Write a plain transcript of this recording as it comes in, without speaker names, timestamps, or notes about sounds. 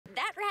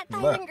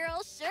Iron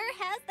Girl sure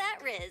has that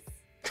riz.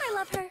 I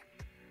love her.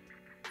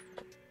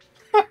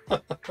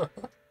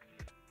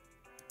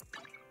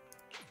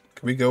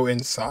 Can we go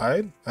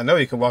inside? I know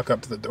you can walk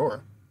up to the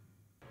door.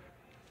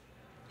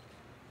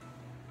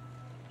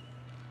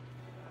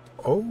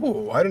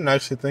 Oh, I didn't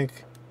actually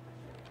think...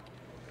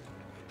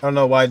 I don't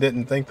know why I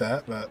didn't think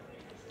that, but...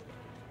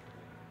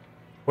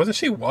 Wasn't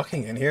she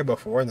walking in here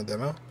before in the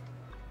demo?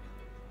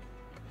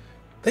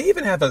 They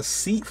even have a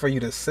seat for you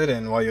to sit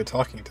in while you're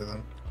talking to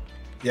them.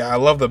 Yeah, I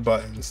love the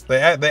buttons.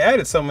 They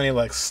added so many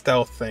like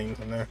stealth things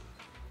in there.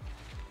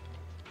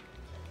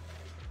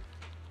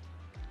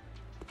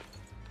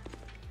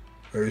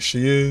 There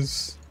she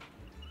is.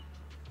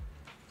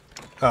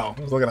 Oh,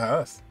 I was looking at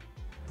us.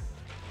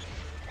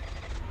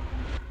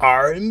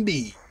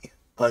 R&B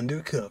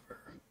Undercover.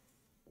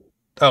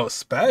 Oh,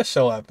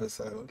 special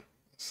episode.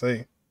 Let's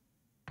see.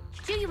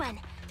 Juyuan,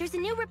 there's a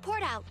new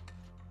report out.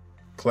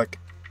 Click.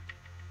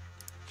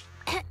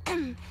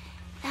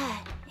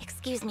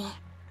 Excuse me.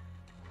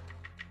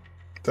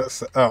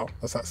 That's not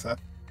Seth.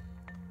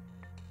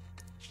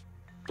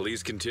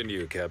 Please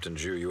continue, Captain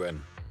Zhu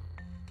Yuan.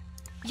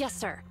 Yes,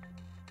 sir.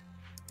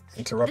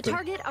 Interrupted. The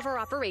target of our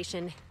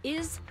operation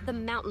is the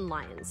Mountain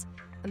Lions,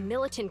 a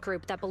militant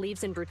group that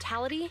believes in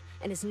brutality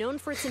and is known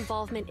for its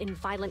involvement in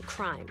violent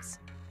crimes.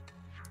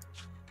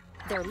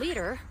 Their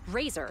leader,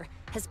 Razor,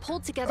 has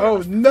pulled together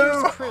a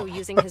fierce crew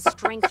using his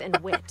strength and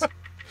wit.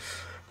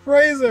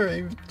 Razor,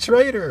 you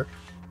traitor.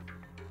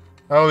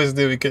 I always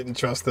knew we couldn't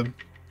trust him.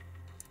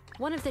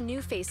 One of the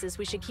new faces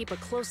we should keep a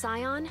close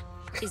eye on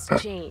is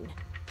Jane.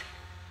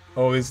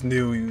 Always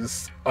knew he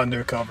was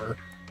undercover.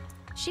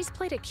 She's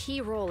played a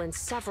key role in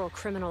several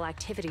criminal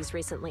activities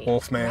recently,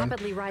 Wolfman.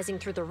 rapidly rising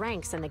through the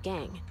ranks in the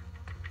gang.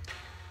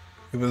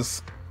 He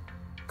was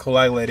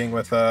collaborating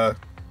with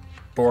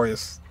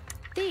Boreas.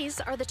 These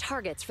are the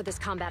targets for this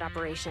combat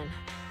operation.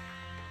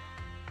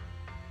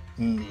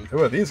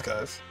 Who are these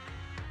guys?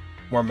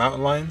 More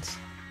mountain lions?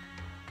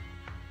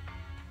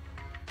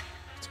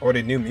 It's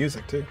already new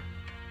music too.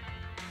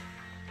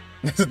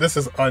 This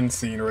is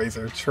unseen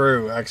Razor.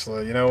 True,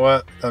 actually. You know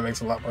what? That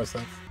makes a lot more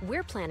sense.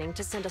 We're planning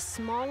to send a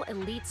small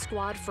elite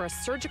squad for a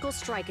surgical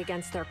strike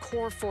against their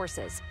core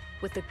forces,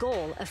 with the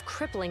goal of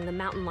crippling the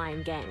Mountain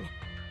Lion gang.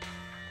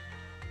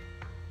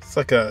 It's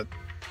like a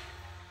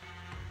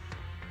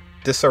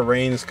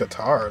disarranged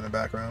guitar in the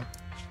background.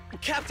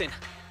 Captain,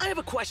 I have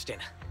a question.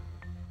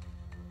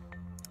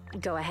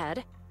 Go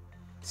ahead.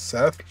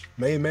 Seth?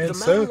 Main man The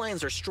Seth? Mountain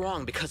Lions are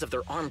strong because of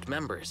their armed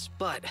members,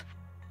 but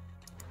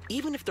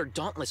even if they're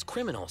dauntless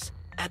criminals,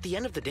 at the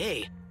end of the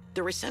day,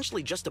 they're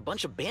essentially just a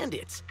bunch of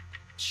bandits.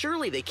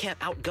 Surely they can't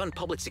outgun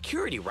public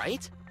security,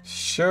 right?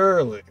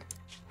 Surely.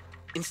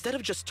 Instead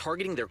of just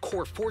targeting their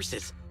core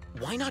forces,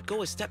 why not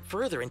go a step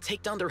further and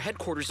take down their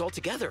headquarters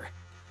altogether?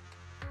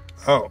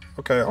 Oh,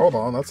 okay, hold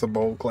on. That's a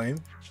bold claim.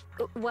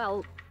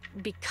 Well,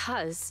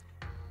 because...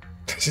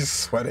 She's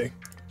sweating.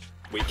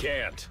 We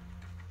can't.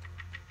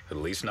 At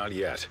least not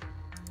yet.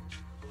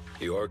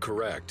 You are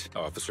correct,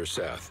 Officer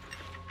Seth.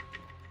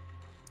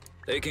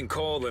 They can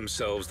call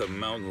themselves the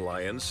Mountain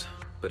Lions,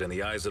 but in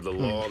the eyes of the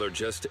law, they're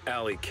just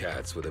alley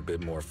cats with a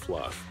bit more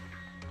fluff.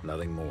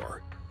 Nothing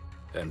more.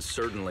 And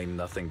certainly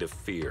nothing to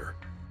fear.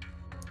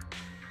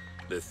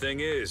 The thing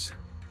is,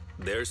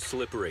 they're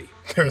slippery.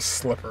 They're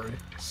slippery.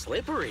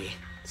 Slippery?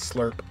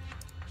 Slurp.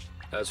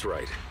 That's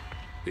right.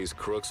 These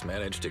crooks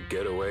manage to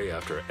get away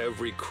after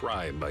every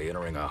crime by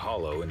entering a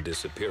hollow and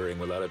disappearing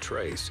without a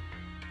trace.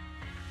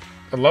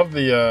 I love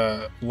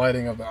the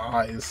lighting of the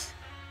eyes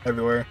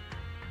everywhere.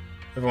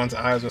 Everyone's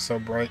eyes are so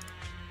bright.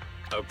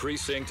 Our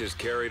precinct has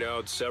carried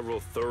out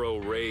several thorough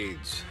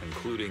raids,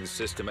 including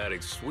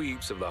systematic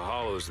sweeps of the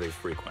hollows they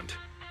frequent.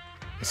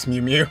 It's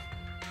Mew Mew.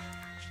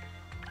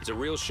 It's a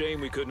real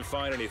shame we couldn't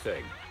find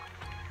anything.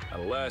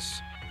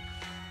 Unless...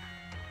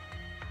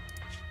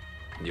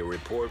 Your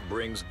report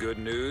brings good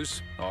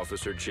news,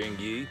 Officer Ching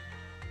Yi.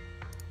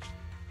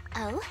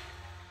 Oh?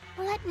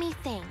 Let me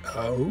think.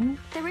 Oh?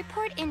 The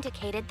report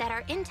indicated that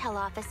our intel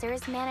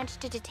officers managed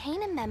to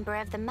detain a member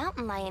of the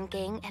Mountain Lion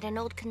gang at an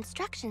old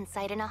construction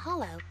site in a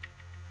hollow.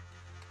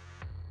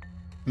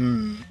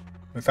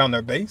 We found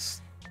their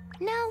base?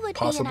 Now would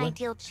Possibly. be an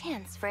ideal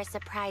chance for a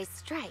surprise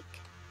strike.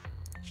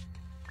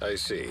 I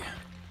see.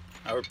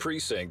 Our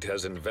precinct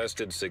has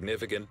invested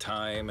significant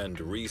time and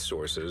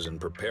resources in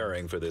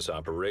preparing for this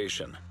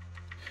operation.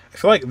 I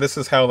feel like this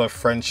is how the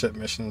friendship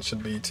mission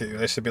should be too.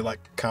 They should be like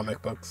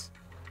comic books.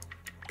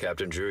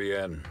 Captain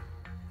Julian,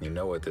 you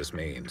know what this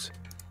means.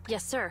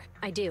 Yes, sir,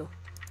 I do.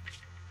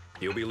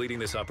 You'll be leading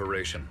this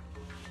operation.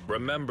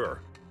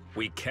 Remember,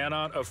 we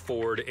cannot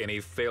afford any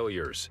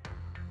failures.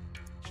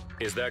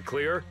 Is that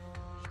clear?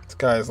 This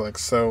guy is like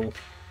so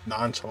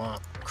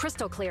nonchalant.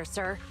 Crystal clear,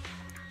 sir.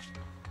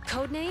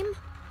 Codename,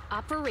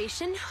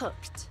 Operation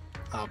Hooked.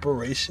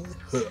 Operation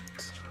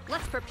Hooked.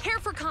 Let's prepare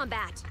for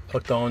combat.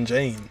 Hooked on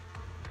Jane.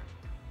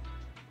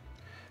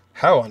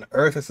 How on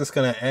earth is this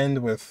going to end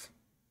with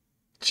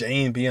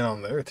Jane being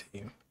on their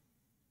team?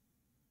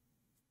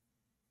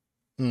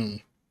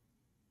 Maybe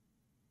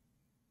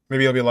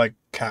it'll be like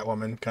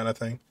Catwoman kind of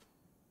thing.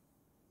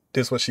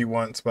 does what she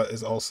wants, but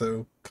is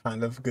also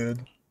kind of good.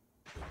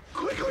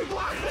 Quickly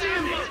block!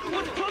 Damn it!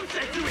 What's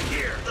Bumstead doing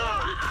here?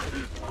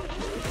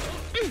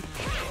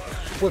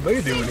 What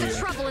they doing Save the here?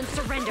 trouble and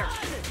surrender.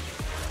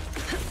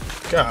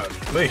 God,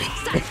 please.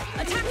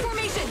 Attack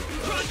formation.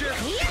 Roger!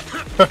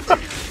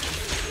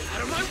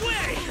 Out of my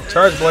way!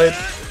 Charge blade.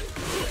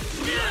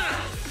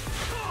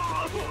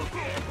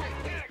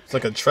 It's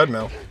like a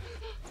treadmill.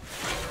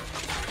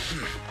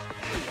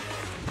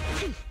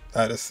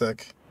 That is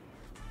sick.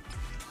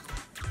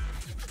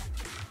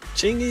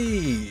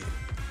 Chingy!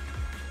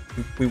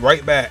 We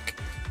right back.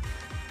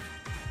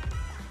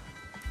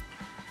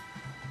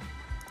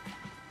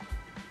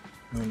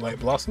 Moonlight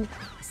Blossom.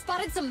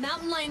 Spotted some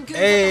mountain lion goons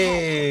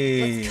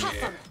Hey! at the hall.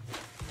 Let's cuff them.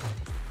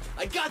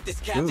 I got this,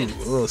 Ooh, Captain. a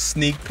little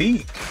sneak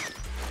peek.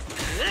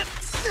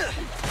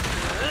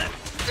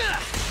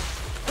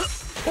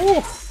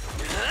 Ooh.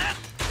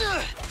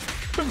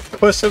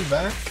 Push him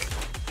back.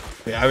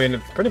 Yeah, I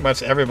mean, pretty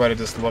much everybody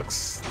just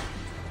looks.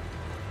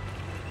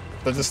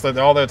 But just like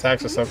all their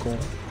attacks are so cool.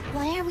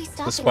 Why are we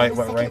stopping Despite on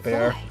the what rank second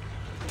they are.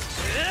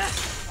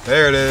 floor?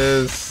 There it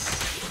is.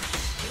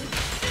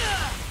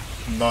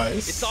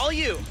 Nice. It's all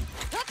you.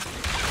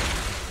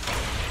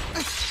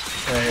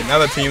 Hey, now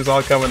the team's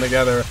all coming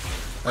together.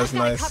 That's I've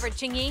got it nice. covered,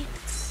 Chingy.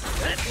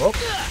 Whoop.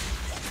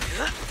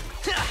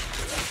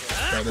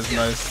 That is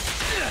nice.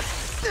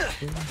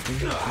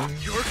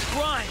 Your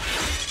crime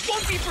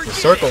won't be The forgiven.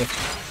 circle.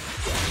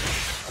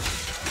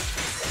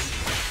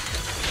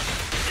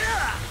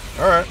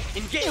 Alright.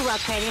 Engage. You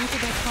walk right into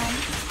this one.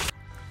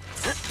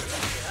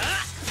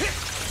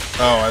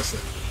 Oh, I see.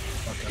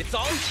 Okay. It's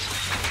all.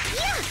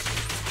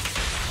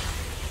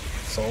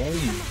 It's all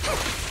you.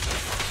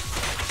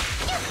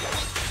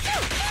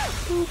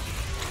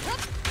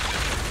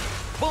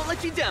 Won't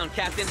let you down,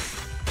 Captain.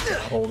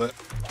 Hold it.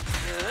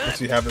 Once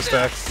you have the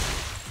stacks.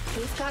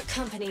 We've got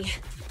company.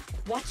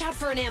 Watch out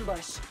for an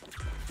ambush.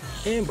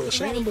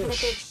 Ambush, Ready for the big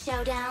ambush.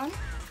 showdown?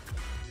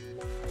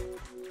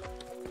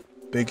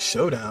 Big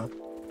showdown.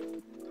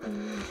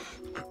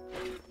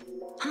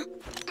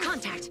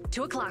 Contact.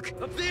 2 o'clock.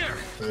 Up there.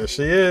 There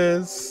she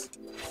is.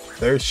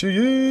 There she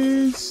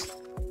is.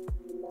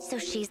 So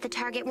she's the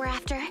target we're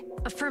after?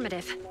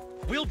 Affirmative.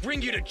 We'll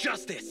bring you to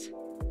justice.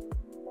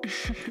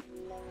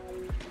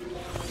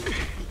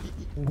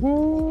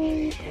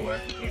 Woo.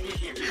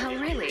 Oh,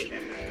 really?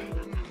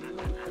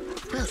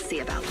 We'll see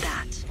about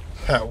that.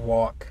 That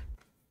walk.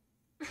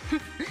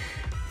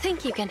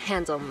 Think you can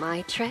handle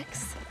my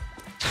tricks?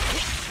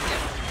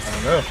 I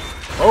don't know.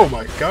 Oh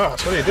my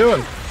gosh, what are you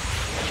doing?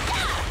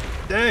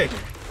 Dang.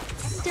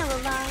 Still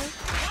alive?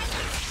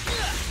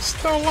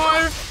 Still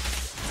alive.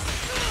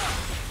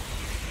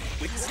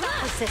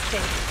 Stop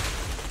resisting.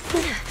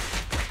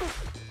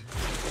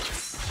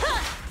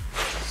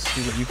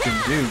 See what you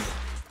can do.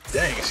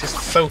 Dang, she's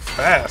so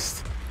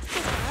fast.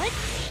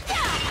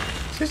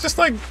 She's just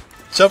like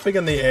jumping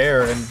in the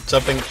air and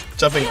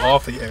jumping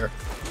off the air.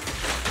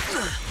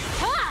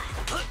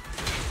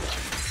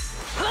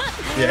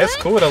 Yeah, it's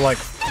cool to like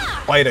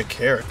fight a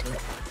character.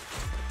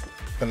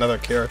 Another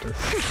character.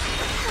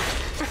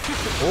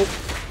 Oh.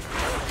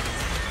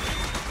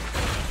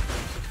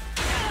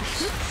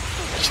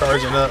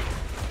 Charging up.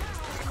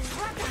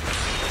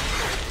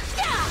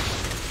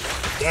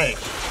 Dang.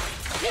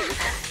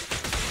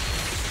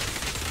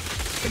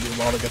 Take a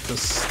while to get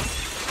this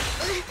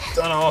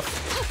done off.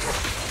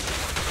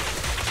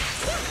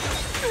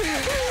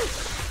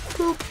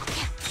 Boop.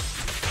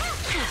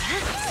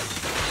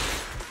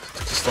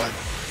 Just like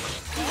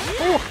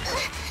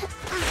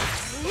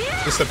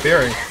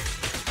disappearing.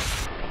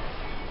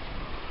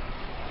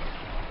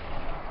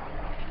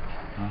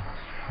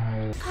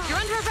 You're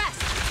under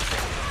arrest.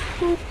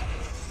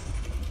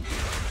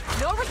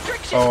 No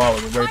restrictions. Oh, I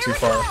was way too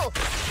Fire far. at will.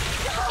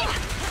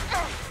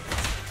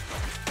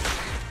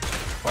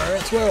 Fire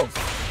at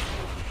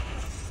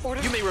 12.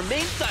 Order. You may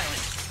remain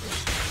silent.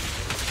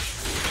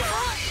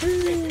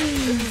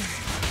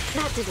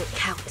 That didn't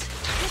count.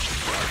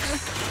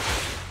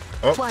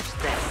 Oh. Watch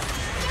this.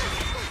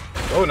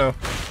 Oh no.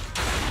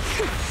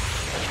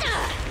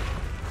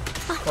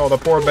 Oh, the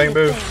poor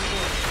bamboo.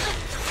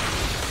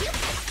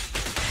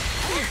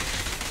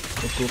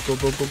 Go, go,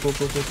 go, go, go,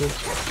 go, go, go.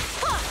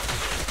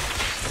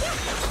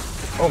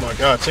 Oh my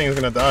god, Ching's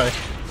gonna die.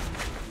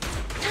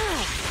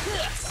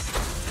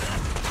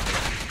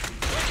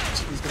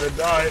 She's gonna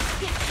die.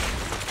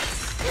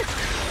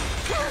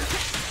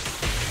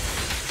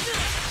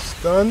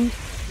 Stunned?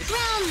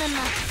 Round them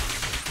up.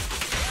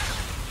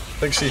 I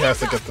think she has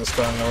to get the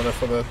stun in order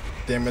for the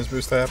damage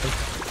boost to happen.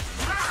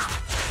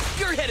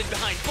 You're headed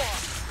behind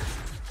bars.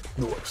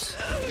 Nice.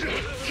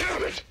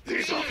 Damn it!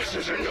 These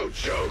officers are no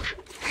joke.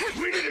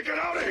 We need to get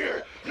out of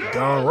here.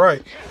 Darn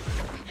right.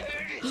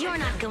 You're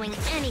not going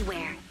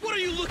anywhere. What are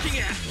you looking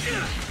at?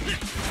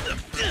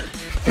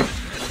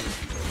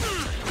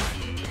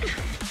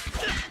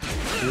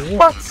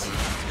 What?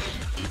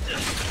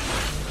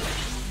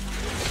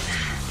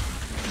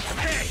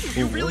 Hey,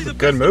 you Ooh, really that was the a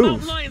good best the move.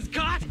 mountain lions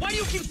got? Why do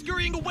you keep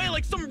scurrying away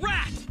like some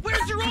rat?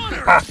 Where's your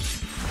honor?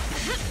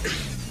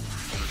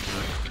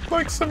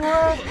 Like some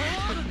rat.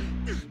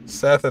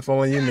 Seth, if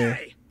only you knew.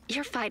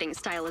 Your fighting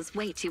style is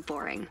way too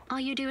boring. All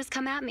you do is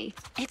come at me.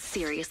 It's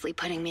seriously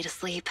putting me to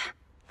sleep.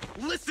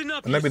 Listen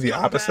up, Maybe the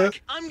opposite?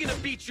 I'm gonna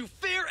beat you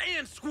fair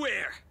and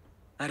square.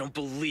 I don't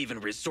believe in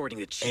resorting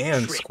to cheap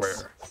And tricks.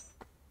 square.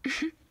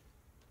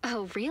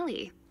 Oh,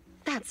 really?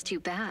 That's too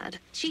bad.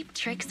 Cheap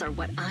tricks are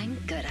what I'm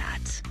good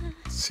at.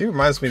 She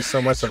reminds me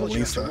so much of Told you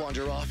not to Lisa.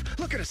 wander off.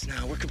 Look at us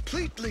now. We're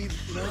completely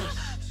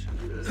lost.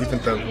 Even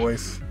that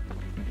voice.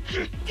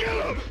 Just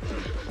kill him.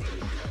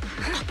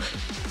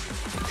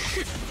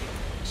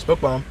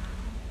 Smoke bomb.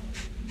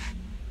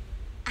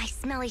 I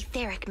smell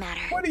etheric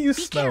matter. What are you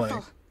Be smelling?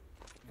 careful.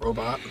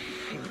 Robot.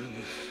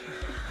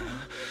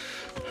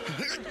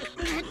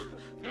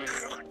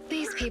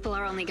 These people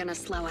are only gonna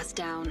slow us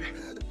down.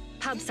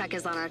 PubSec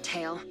is on our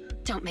tail.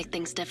 Don't make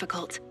things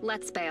difficult.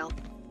 Let's bail.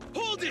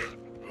 Hold it!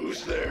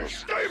 Who's there?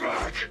 Stay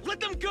back. Let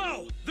them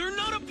go! They're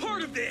not a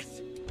part of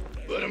this!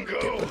 Let him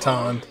go.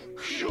 Baton.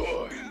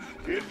 Sure.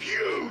 If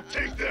you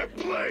take that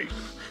place.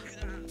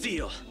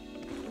 Deal.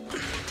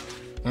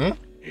 Hmm?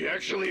 He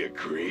actually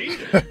agreed?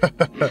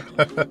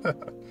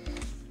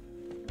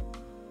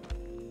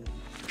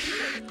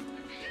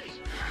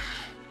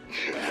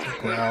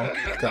 Growl.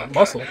 Got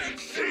muscle.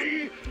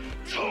 See?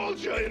 Told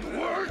you it'd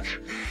work.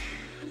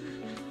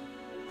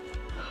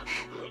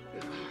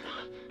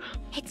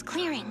 It's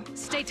clearing.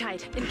 Stay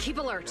tight and keep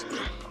alert.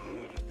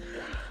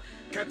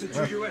 Captain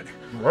Chuyuan,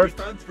 we Worked.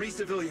 found 3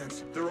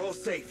 civilians. They're all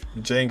safe.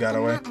 Jane got The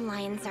away. mountain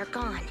lions are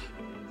gone.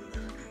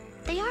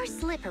 They are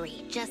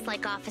slippery, just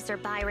like Officer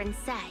Byron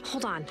said.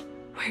 Hold on.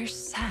 Where's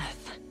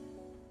Seth?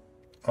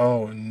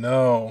 Oh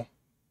no.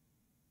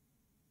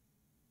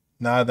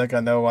 Now I think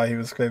I know why he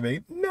was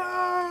screaming.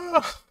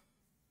 No!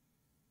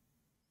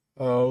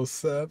 Oh,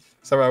 Seth.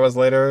 Several hours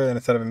later,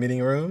 instead of a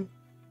meeting room.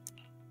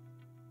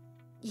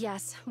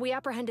 Yes, we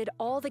apprehended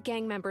all the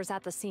gang members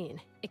at the scene,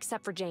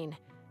 except for Jane.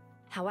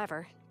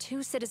 However,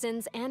 2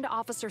 citizens and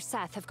Officer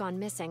Seth have gone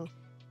missing.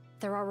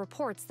 There are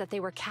reports that they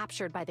were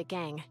captured by the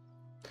gang.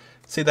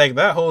 See, like,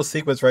 that whole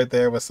sequence right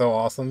there was so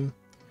awesome.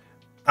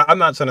 I'm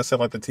not trying to say,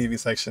 like, the TV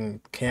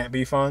section can't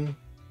be fun.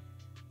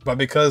 But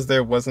because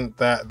there wasn't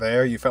that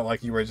there, you felt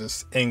like you were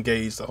just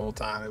engaged the whole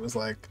time. It was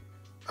like,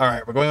 all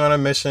right, we're going on a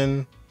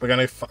mission. We're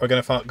gonna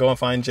go and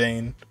find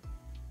Jane.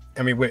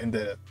 And we went and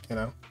did it, you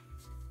know?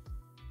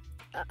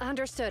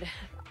 Understood.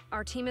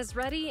 Our team is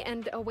ready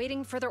and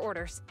awaiting further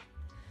orders.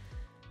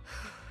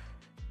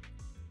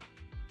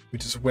 We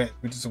just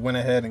went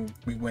ahead and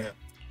we went.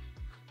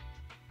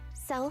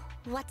 So,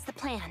 what's the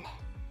plan?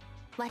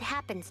 What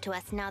happens to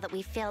us now that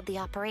we've failed the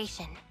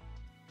operation?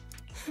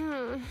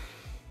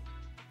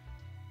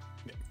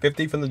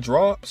 50 from the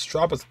drops.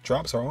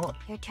 Drops are on.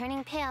 You're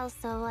turning pale,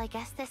 so I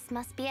guess this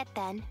must be it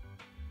then.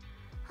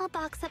 I'll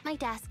box up my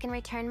desk and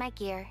return my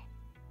gear.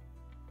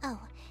 Oh,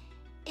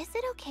 is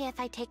it okay if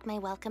I take my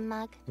welcome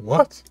mug?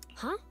 What?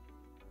 Huh?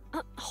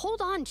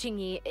 Hold on,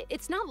 Chingy.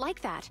 It's not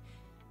like that.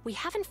 We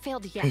haven't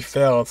failed yet. He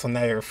failed, so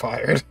now you're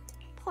fired.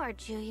 Poor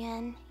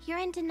Julian. You're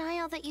in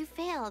denial that you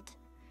failed.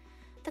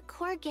 The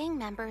core gang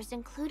members,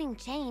 including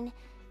Jane,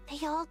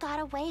 they all got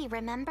away,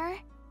 remember?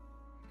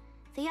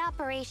 The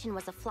operation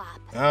was a flop.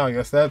 Oh, I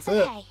guess that's But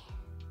it. hey,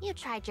 you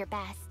tried your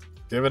best.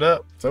 Give it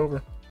up. It's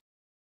over.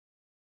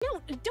 No,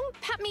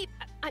 don't pat me.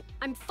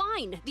 I'm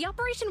fine. The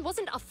operation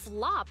wasn't a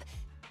flop.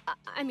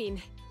 I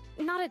mean,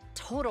 not a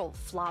total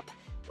flop.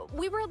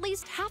 We were at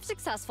least half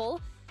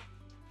successful.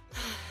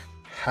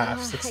 Half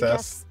I success.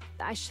 guess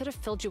I should have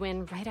filled you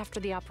in right after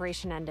the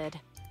operation ended.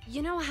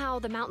 You know how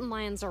the mountain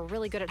lions are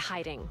really good at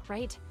hiding,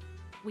 right?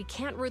 We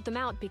can't root them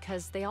out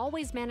because they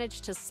always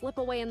manage to slip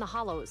away in the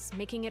hollows,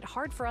 making it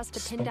hard for us to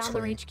pin down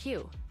their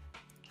HQ.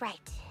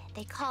 Right.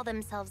 They call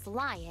themselves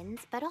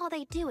lions, but all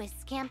they do is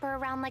scamper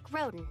around like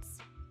rodents.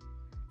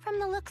 From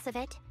the looks of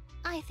it,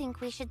 I think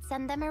we should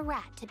send them a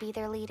rat to be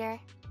their leader.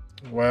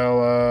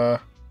 Well,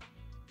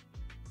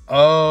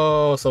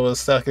 oh, so it's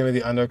Seth gonna be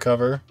the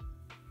undercover?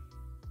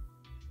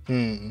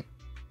 I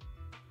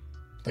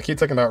keep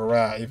talking about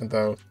rat, even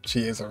though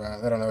she is a rat.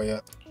 I don't know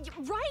yet.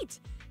 Right!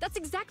 That's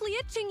exactly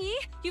it, Chingy!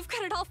 You've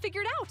got it all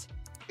figured out!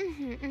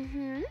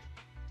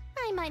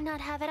 I might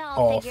not have it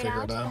all figured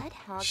out, out. but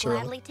I'll Sure.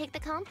 gladly take the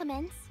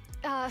compliments.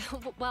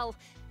 Well,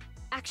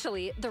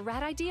 actually, the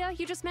rat idea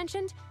you just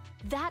mentioned,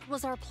 that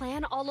was our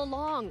plan all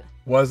along.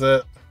 Was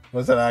it?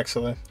 Was it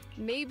actually?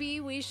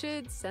 Maybe we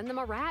should send them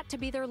a rat to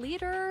be their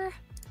leader?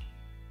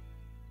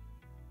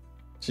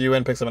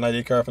 Ji-Wen picks up an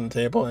ID card from the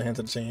table and hands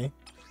it to Chingy.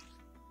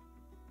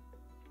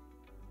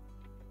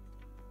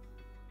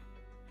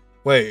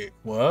 Wait,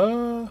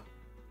 what?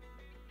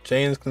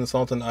 Jane's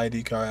consultant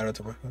ID card added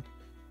to work.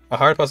 A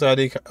hard pass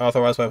ID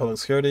authorized by public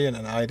security and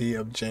an ID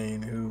of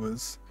Jane, who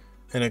was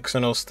an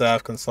external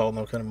staff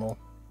consultant of criminal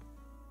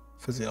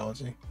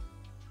physiology.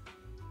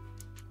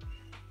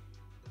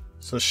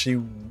 So she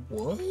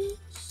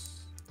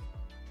was?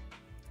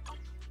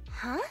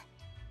 Huh?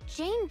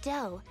 Jane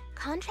Doe,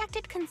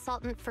 contracted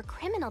consultant for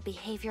criminal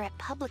behavior at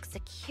public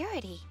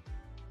security.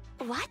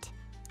 What?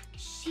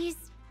 She's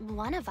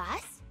one of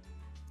us?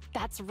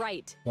 That's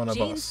right. One of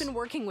Jane's us. been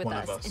working with One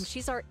of us, us. and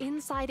she's our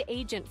inside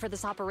agent for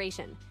this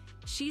operation.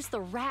 She's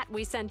the rat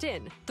we sent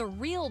in, the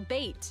real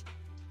bait.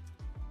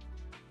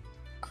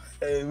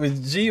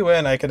 With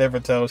GUN, I could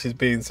never tell if she's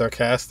being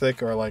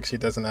sarcastic or like she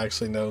doesn't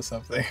actually know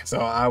something. So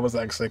I was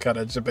actually kind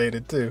of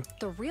debated too.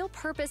 The real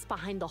purpose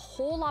behind the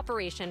whole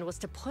operation was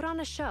to put on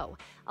a show,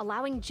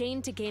 allowing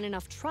Jane to gain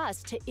enough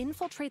trust to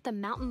infiltrate the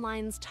Mountain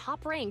Lions'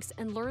 top ranks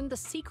and learn the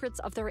secrets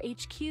of their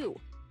HQ.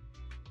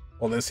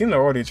 Well, they seem to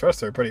already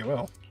trust her pretty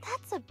well.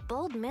 That's a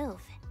bold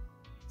move.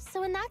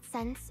 So in that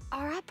sense,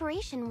 our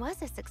operation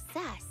was a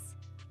success.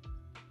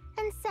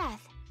 And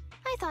Seth,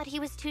 I thought he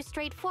was too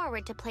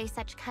straightforward to play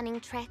such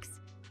cunning tricks.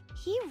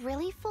 He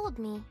really fooled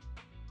me.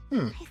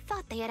 I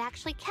thought they had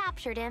actually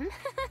captured him.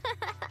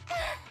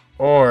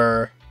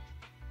 Or,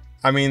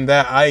 I mean,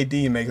 that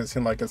ID makes it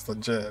seem like it's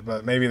legit,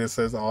 but maybe this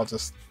is all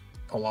just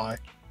a lie.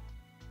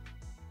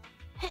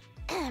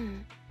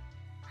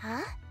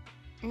 Huh?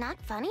 Not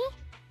funny?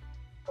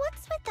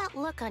 What's with that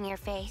look on your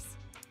face?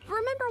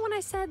 Remember when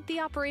I said the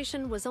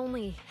operation was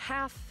only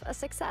half a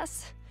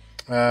success?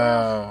 Oh.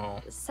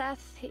 Well,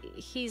 Seth,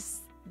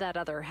 he's that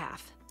other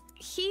half.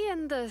 He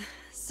and the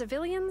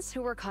civilians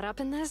who were caught up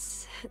in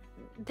this,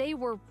 they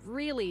were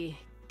really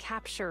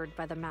captured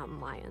by the Mountain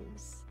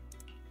Lions.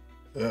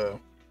 Oh.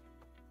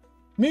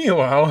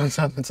 Meanwhile,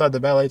 inside the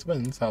ballet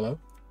twins, hello.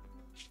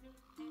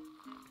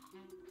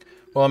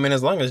 Well, I mean,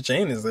 as long as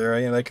Jane is there,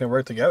 you know, they can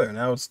work together.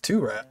 Now it's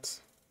 2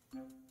 rats.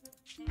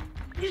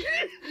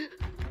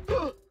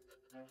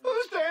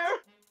 Who's there?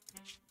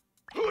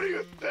 Who do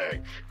you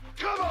think?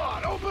 Come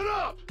on, open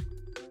up!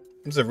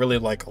 It's a really,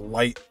 like,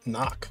 light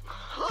knock.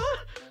 Huh?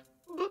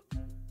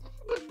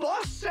 But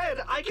boss said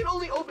I can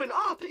only open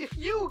up if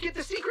you get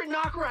the secret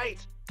knock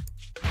right.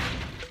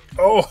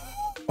 Oh!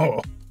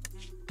 Oh.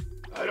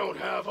 I don't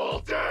have all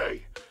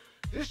day.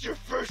 This your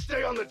first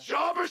day on the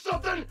job or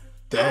something?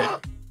 Dang. Huh?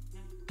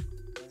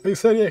 He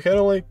said you can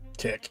only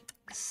kick.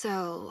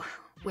 So,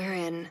 we're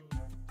in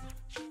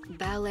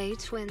Ballet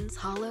Twins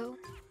Hollow?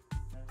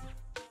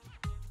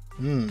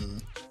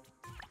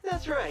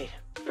 That's right.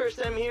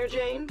 First time here,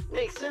 Jane?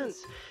 Makes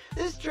sense.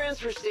 This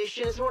transfer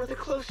station is one of the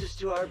closest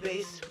to our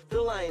base,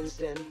 the Lion's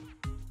Den.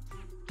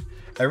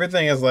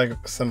 Everything is,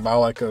 like,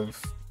 symbolic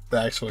of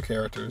the actual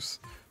characters.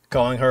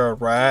 Calling her a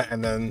rat,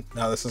 and then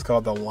now this is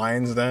called the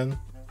Lion's Den.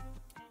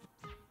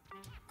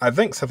 I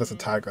think Seth is a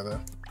tiger,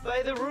 though.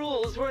 By the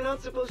rules, we're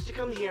not supposed to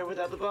come here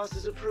without the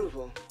boss's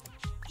approval.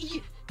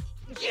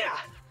 Yeah,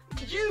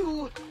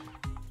 you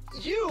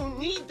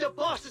need the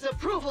boss's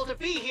approval to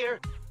be here.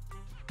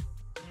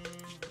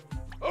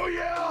 Oh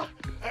yeah?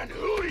 And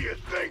who do you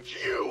think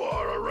you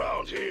are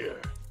around here?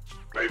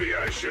 Maybe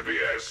I should be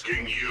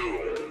asking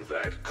you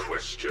that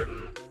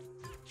question.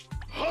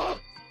 Huh?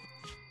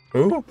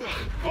 Who?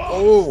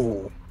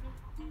 Oh!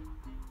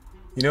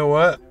 You know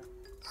what?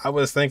 I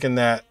was thinking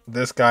that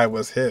this guy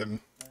was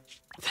him.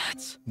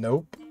 That's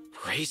Nope.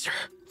 Razor,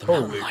 the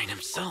Holy mountain lion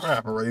himself.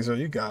 crap, Razor,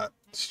 you got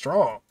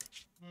strong.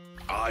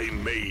 I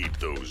made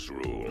those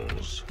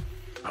rules.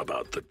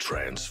 About the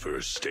transfer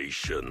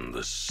station,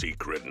 the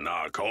secret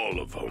knock, all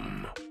of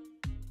them.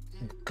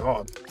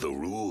 God. The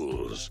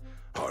rules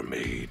are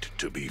made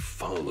to be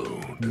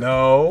followed.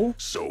 No.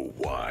 So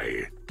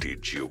why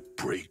did you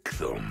break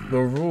them? The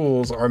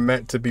rules are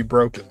meant to be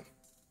broken.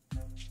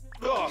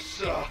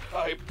 Boss,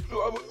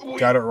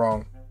 Got it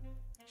wrong.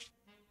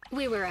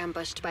 We were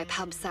ambushed by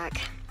PubSec.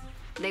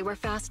 They were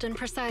fast and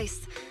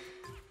precise.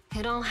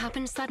 It all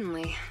happened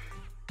suddenly.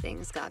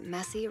 Things got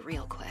messy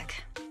real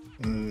quick.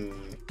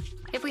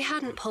 If we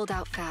hadn't pulled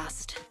out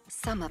fast,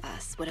 some of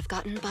us would have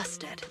gotten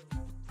busted.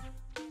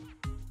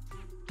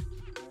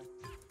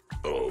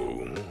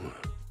 Oh.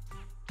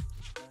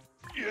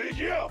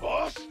 Yeah,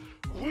 boss.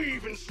 We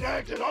even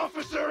snagged an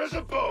officer as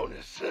a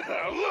bonus.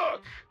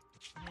 Look!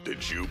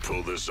 Did you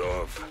pull this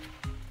off?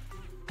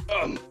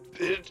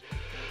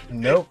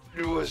 Nope.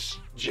 It was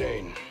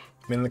Jane.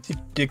 I mean, like,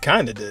 you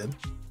kind of did.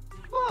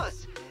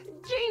 Boss,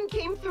 Jane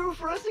came through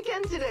for us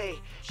again today.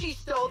 She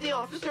stole the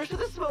officers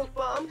with a smoke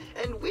bomb,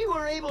 and we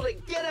were able to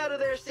get out of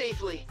there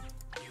safely.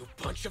 You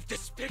bunch of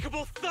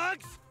despicable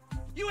thugs!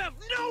 You have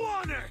no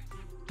honor!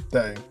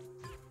 Dang.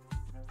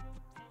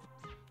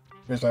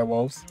 Here's my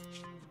wolves.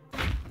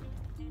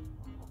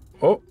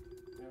 Oh,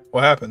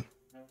 what happened?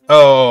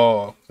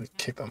 Oh, they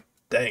kicked them.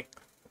 Dang.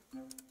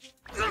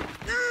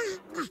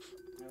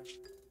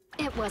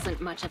 It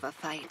wasn't much of a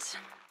fight.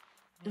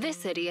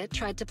 This idiot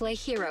tried to play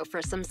hero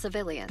for some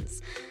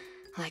civilians,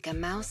 like a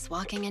mouse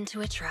walking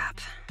into a trap.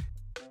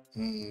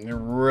 You're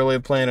really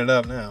playing it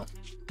up now.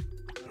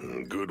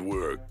 Good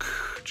work,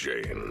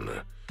 Jane.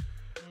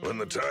 When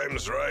the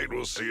time's right,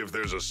 we'll see if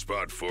there's a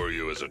spot for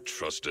you as a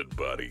trusted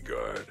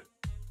bodyguard.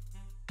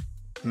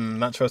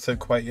 Not trusted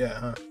quite yet,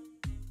 huh?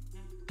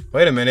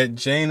 Wait a minute,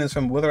 Jane is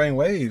from Wuthering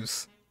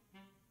Waves.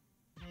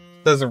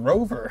 There's a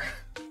rover.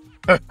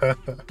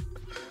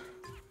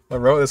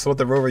 This is what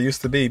the rover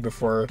used to be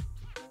before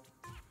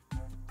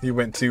he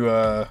went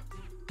to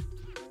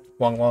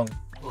Wong Wong.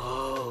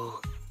 Whoa.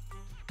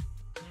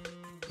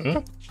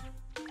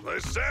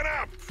 Listen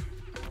up!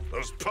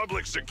 Those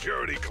public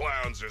security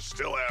clowns are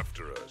still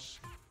after us.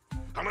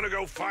 I'm gonna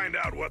go find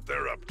out what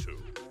they're up to.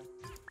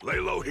 Lay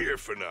low here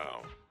for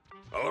now.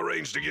 I'll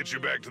arrange to get you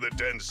back to the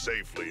den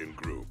safely in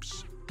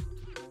groups.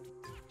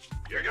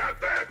 You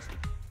got that?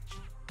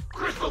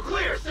 Crystal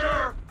clear,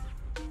 sir!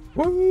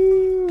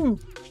 Woo!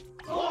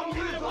 Long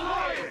live the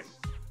Lions!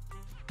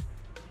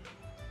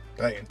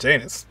 Dang,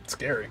 Jane is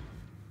scary.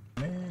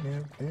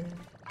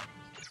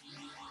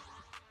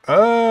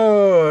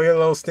 Oh, I get a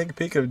little sneak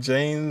peek of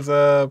Jane's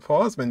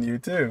pause menu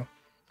too.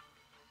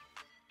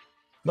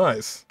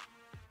 Nice.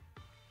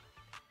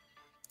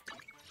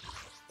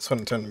 Just want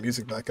to turn the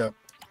music back up.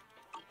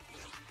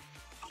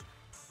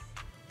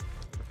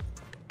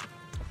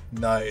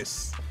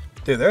 Nice.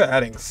 Dude, they're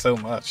adding so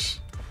much.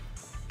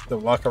 The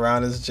walk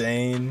around is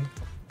Jane.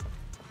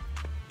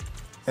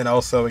 And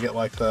also we get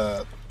like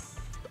a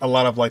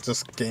lot of like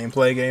just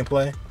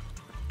gameplay.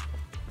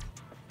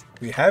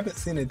 We haven't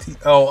seen a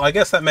oh, I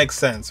guess that makes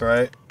sense,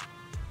 right?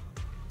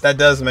 That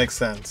does make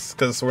sense,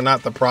 because we're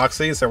not the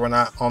proxy, so we're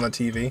not on the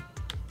TV.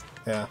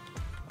 Yeah.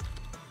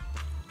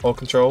 Full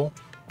control.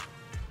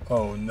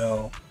 Oh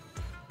no.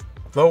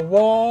 The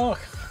walk!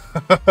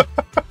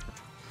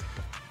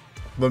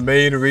 The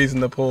main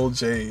reason to pull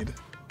Jane.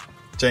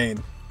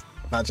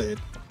 Not Jade.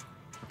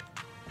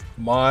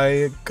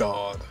 My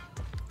god.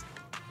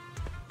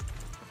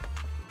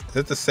 Is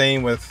it the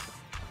same with...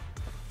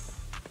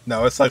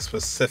 No, it's like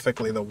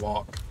specifically the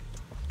walk.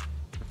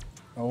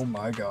 Oh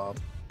my god.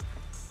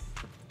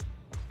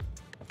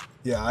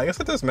 Yeah, I guess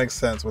it does make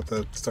sense with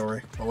the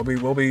story.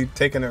 We'll be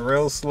taking it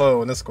real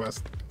slow in this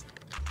quest.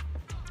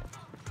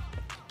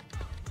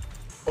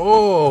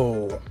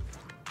 Oh!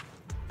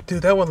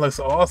 Dude, that one looks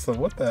awesome.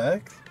 What the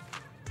heck?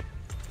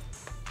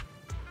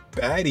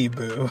 Baddie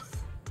Boo.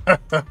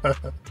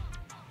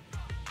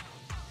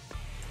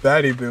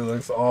 Baddie Boo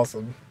looks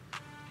awesome.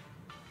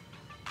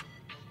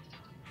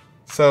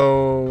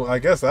 So I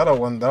guess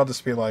that'll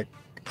just be like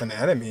an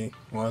enemy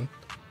one.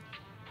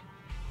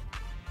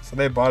 So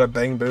they bought a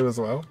Bang Boo as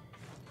well.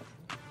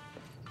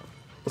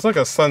 It's like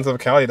a Sons of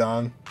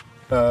Calydon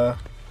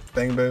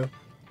Bang Boo.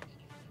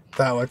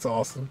 That looks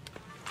awesome.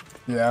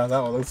 Yeah, that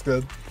one looks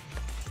good.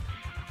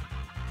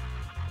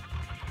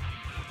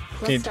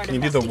 Can you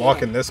do the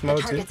walk in this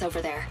mode too?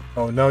 Over there.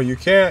 Oh no, you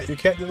can't. You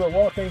can't do the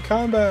walk in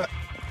combat.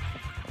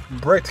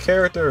 Bricked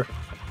character.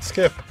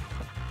 Skip.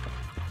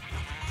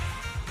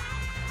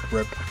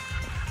 Rip.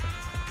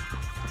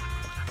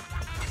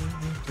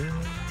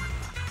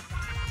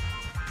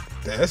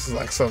 Yeah, this is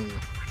like some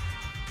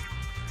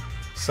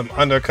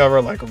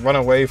undercover, like run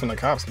away from the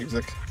cops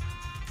music.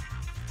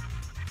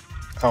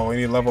 Oh, we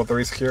need level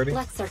 3 security?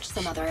 Let's search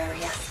some other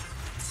areas.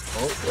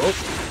 Oh.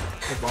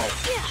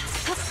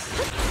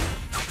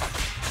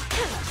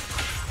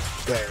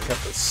 There, got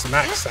the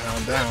smack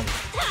sound down.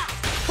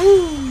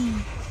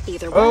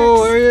 Either works.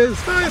 Oh, there he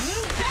is.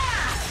 Nice.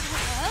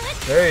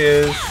 There he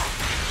is.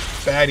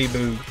 Baddie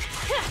Boo.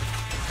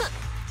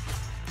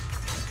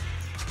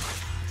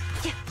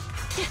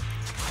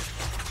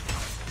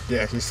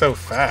 Yeah, she's so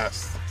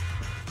fast.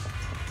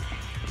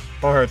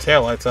 Oh, her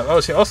tail lights up. Oh,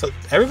 she also...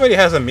 Everybody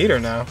has a meter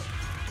now.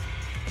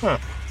 Huh.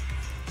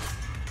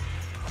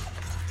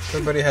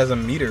 Everybody has a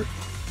meter.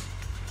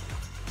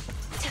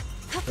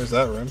 There's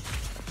that room.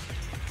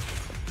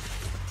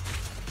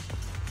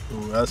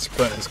 Ooh, that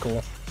sprint is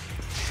cool.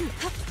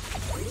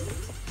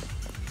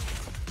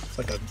 It's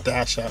like a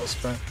dash out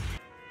sprint.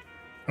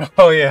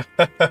 Oh yeah.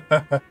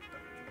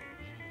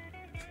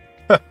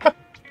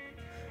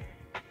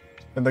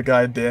 And the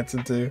guy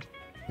dancing too.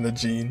 In the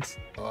jeans.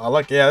 Oh, I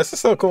like, yeah, this is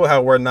so cool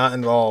how we're not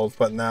involved,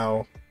 but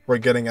now we're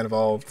getting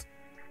involved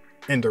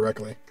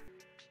indirectly.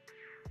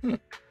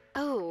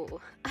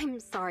 Oh, I'm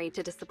sorry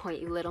to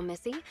disappoint you, little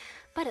missy,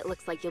 but it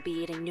looks like you'll be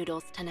eating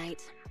noodles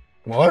tonight.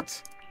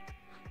 What?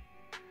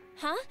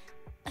 Huh?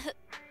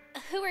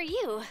 Who are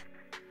you?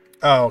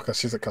 Oh, because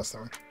she's a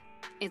customer.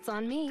 It's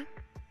on me.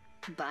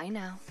 Bye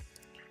now.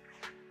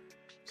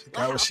 She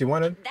got what she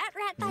wanted. That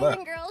rat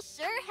fighting girl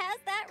sure has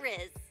that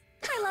riz.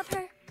 I love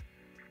her.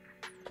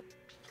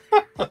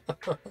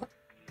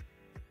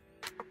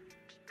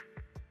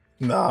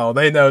 No,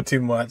 they know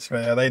too much,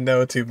 man. They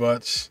know too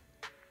much.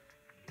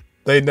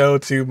 They know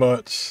too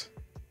much.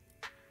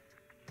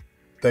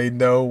 They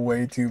know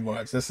way too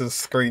much. This is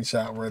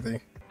screenshot worthy.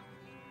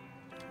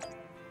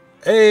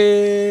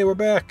 Hey, we're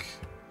back.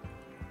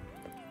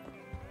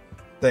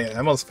 Dang it, it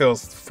almost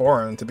feels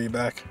foreign to be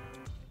back.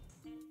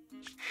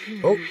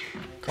 Oh,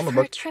 come on, For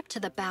a bud. trip to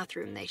the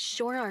bathroom, they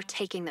sure are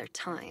taking their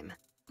time.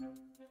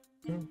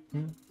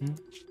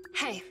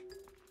 Hey,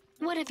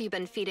 what have you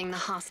been feeding the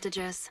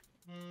hostages?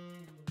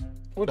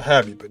 What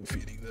have you been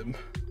feeding them?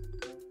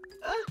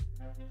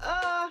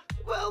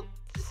 Well,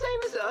 same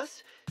as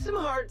us. Some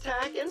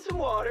hardtack and some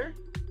water.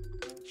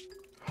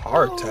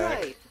 Hardtack?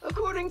 Right.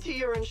 According to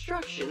your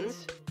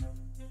instructions,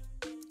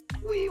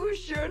 we were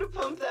sure to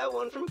pump that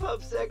one from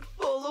PubSec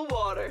full of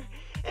water.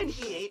 And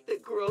he ate the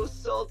gross,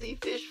 salty,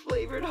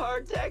 fish-flavored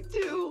hardtack,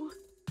 too.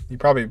 You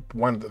probably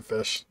wanted the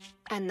fish.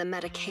 And the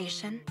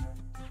medication?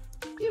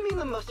 You mean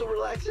the muscle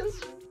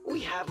relaxants? We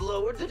have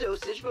lowered the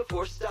dosage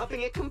before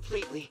stopping it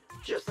completely,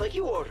 just like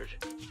you ordered.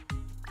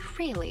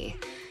 Really?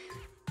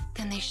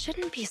 Then they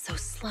shouldn't be so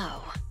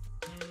slow.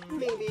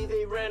 Maybe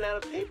they ran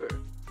out of paper.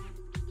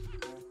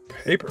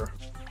 Paper?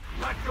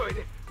 Not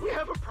good. We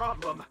have a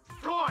problem.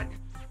 Gone.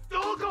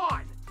 All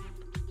gone.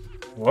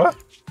 What?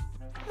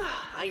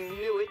 I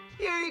knew it.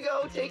 Here you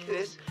go, take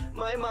this.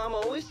 My mom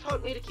always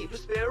taught me to keep a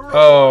spare roll.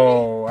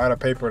 Oh, out of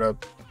paper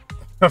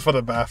to for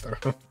the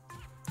bathroom.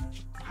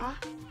 Huh?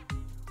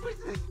 What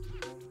is this?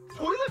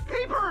 Toilet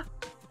paper?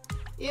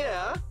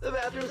 Yeah, the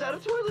bathroom's out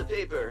of toilet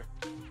paper.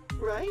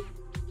 Right?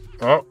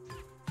 Oh.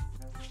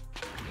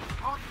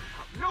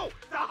 No,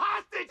 the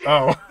hostages!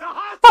 Oh. The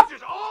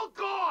hostages all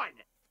gone!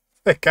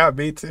 It got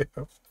me too.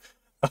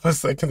 I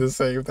was thinking the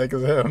same thing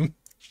as him.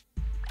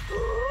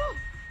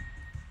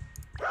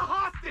 The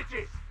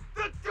hostages!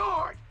 The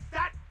guard!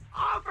 That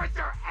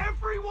officer!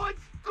 Everyone's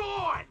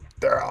gone!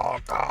 They're all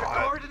The gone.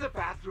 guard in the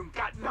bathroom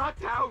got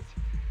knocked out,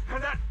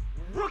 and that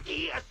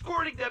rookie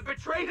escorting them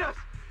betrayed us!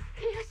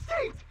 He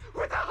escaped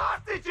with the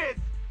hostages!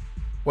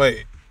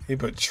 Wait, he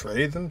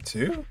betrayed them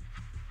too?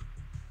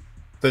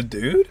 The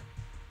dude?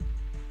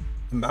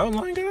 The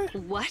mountain lion guy?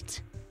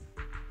 What?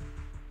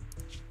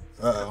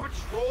 Uh-oh. The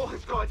patrol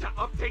has gone to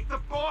update the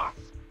boss!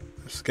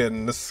 This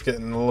is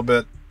getting a little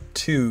bit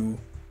too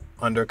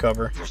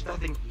undercover. There's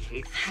nothing he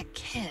hates. That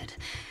kid.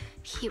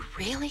 He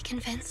really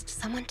convinced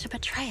someone to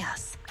betray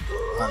us.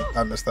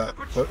 I missed that.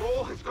 The What?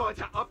 patrol has gone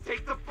to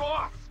update the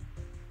boss!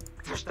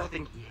 There's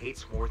nothing he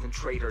hates more than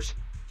traitors.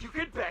 You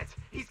can bet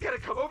he's gonna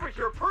come over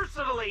here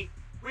personally!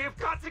 We have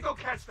got to go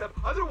catch them,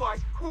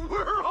 otherwise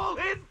we're all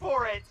in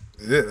for it!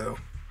 Ew.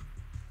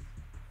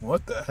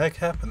 What the heck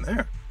happened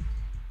there?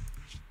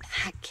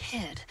 That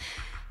kid.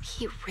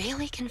 He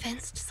really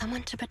convinced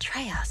someone to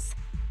betray us.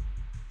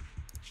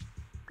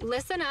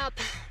 Listen up.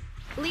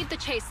 Leave the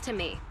chase to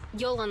me.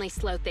 You'll only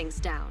slow things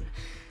down.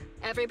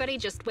 Everybody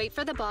just wait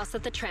for the boss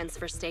at the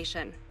transfer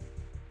station.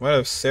 What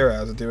if Sarah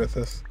has to do with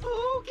this?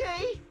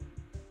 Okay.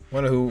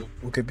 Wonder who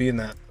could be in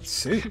that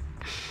suit.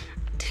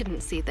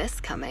 Didn't see this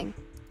coming.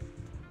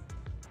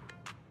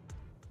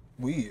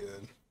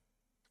 Weird.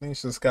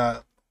 Things just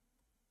got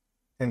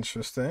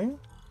interesting.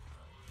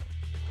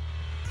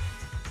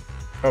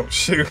 Oh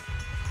shoot.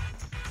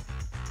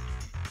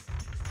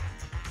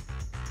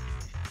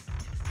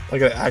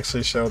 Like it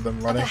actually showed them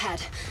Up running.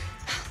 ahead.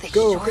 They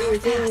Go, sure go, are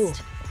go.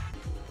 fast.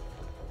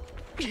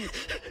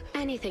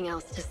 Anything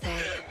else to say?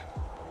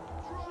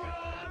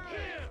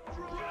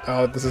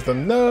 Oh, this is the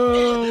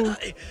no.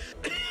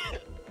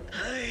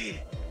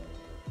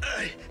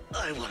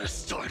 I want to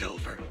start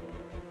over.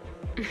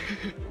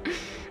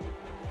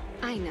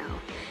 I know.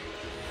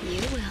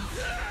 You will.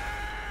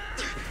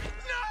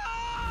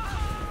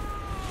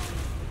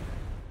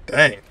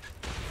 Dang.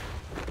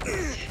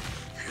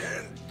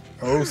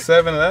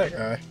 07 of that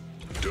guy.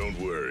 Don't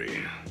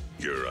worry.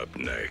 You're up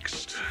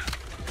next.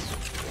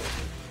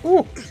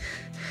 Ooh.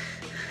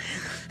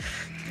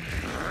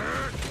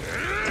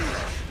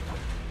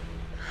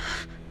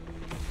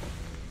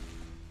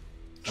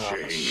 Oh,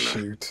 Jane,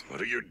 shoot.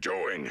 what are you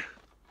doing?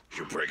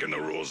 You breaking the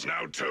rules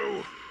now,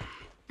 too?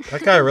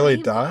 That guy really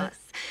Hey, died?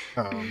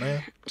 boss. Oh,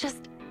 man. Just,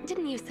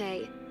 didn't you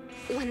say,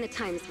 when the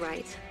time's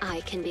right,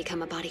 I can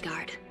become a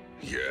bodyguard?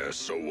 Yeah,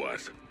 so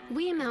what?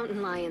 We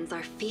mountain lions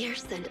are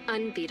fierce and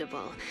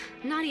unbeatable.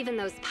 Not even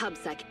those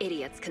pubsec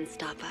idiots can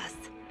stop us.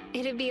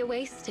 It'd be a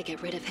waste to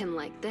get rid of him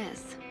like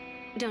this,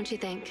 don't you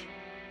think?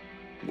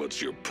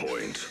 What's your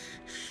point?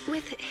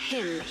 With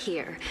him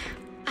here,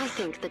 I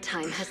think the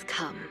time has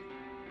come.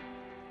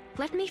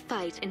 Let me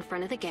fight in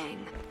front of the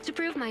gang to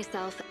prove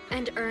myself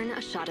and earn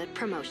a shot at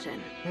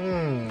promotion.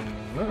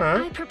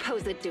 Alright. I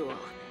propose a duel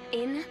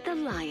in the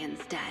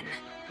lion's den.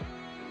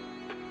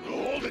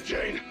 Hold it,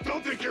 Jane.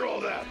 Don't think you're all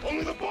that.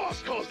 Only the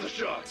boss calls the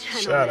shots.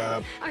 Shut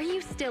up. Are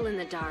you still in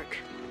the dark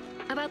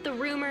about the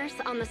rumors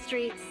on the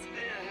streets?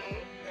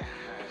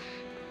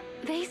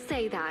 They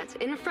say that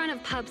in front of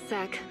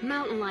PubSec,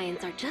 mountain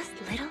lions are just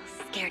little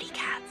scaredy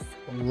cats.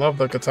 Love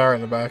the guitar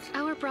in the back.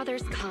 Our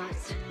brothers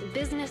caught,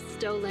 business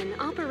stolen,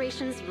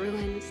 operations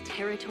ruined,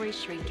 territory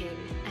shrinking.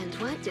 And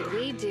what did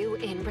we do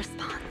in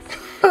response?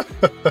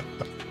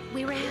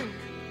 We ran.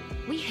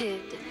 We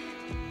hid.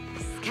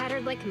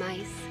 Scattered like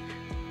mice,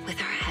 with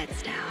our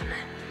heads down.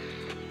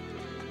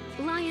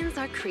 Lions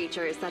are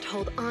creatures that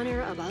hold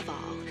honor above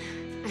all.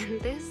 And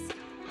this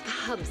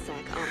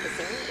PubSec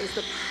officer is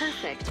the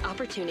perfect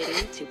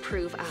opportunity to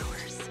prove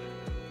ours.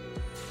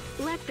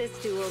 Let this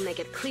duel make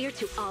it clear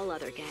to all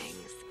other gangs.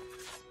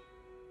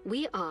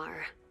 We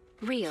are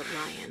real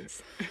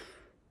lions.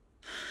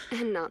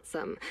 And not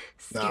some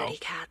scaredy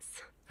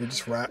cats. You're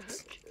just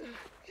rats.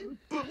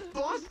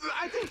 Boss,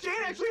 I think Jane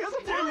actually has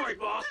a damn right,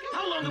 boss.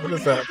 How long have What we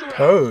is been that after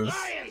pose?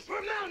 Lions,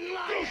 we're mountain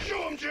Go lions.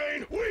 show him,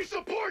 Jane. We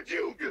support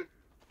you.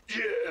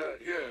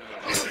 Yeah.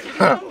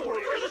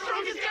 We're the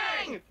strongest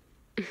gang.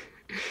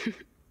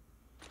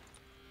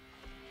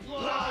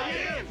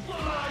 Lions,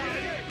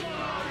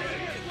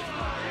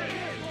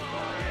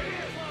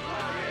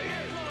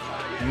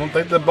 I don't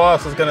think the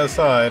boss is gonna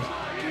side.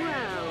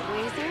 Well,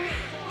 Razor,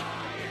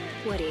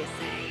 what do you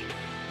say?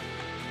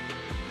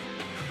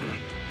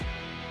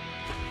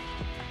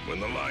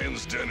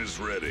 Lay-Low's den is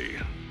ready.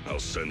 I'll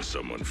send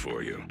someone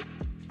for you.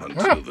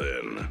 Until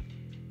then,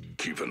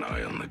 keep an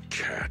eye on the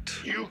cat.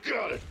 You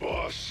got it,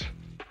 boss.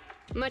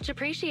 Much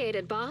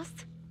appreciated, boss.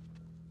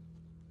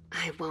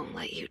 I won't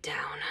let you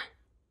down.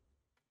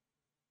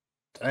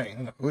 Dang, I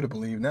don't know who to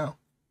believe now.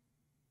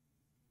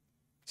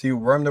 So you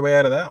wormed your way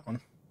out of that one.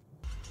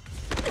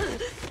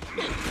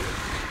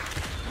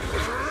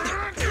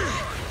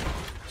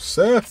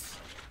 Seth,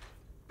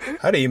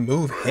 how do you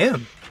move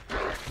him?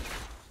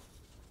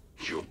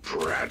 You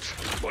brat!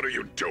 What are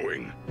you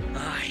doing?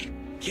 I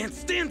can't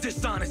stand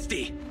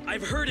dishonesty.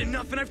 I've heard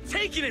enough and I've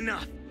taken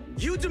enough.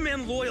 You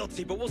demand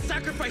loyalty, but will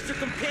sacrifice your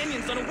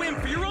companions on a whim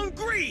for your own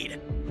greed.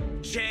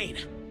 Jane,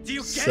 do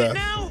you get it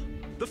now?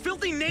 The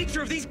filthy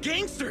nature of these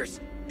gangsters.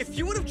 If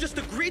you would have just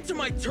agreed to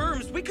my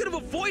terms, we could have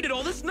avoided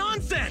all this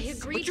nonsense. I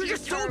agreed but you're to your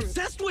just so terms.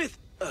 obsessed with.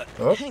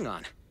 Hang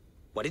on.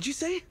 What did you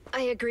say?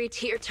 I agreed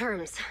to your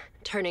terms.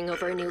 Turning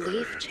over a new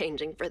leaf,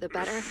 changing for the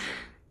better.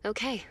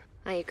 Okay,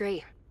 I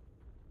agree.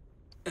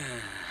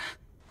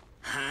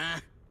 Huh?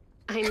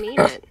 I mean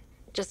it.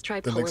 Just try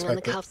Didn't pulling on the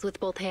expect it. cuffs with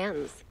both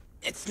hands.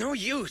 It's no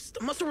use.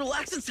 The muscle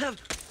relaxants have...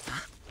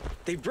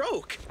 They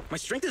broke. My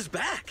strength is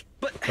back.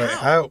 But Wait,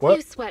 how? what?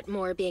 You sweat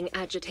more being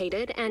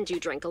agitated, and you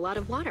drink a lot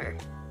of water.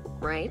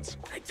 Right?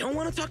 I don't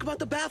want to talk about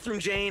the bathroom,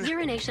 Jane.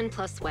 Urination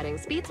plus sweating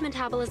speeds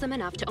metabolism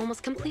enough to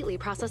almost completely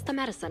process the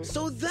medicine.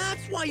 So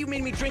that's why you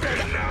made me drink all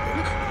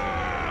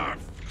that...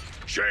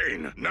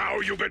 Jane, now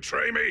you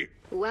betray me?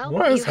 Well,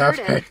 What you is heard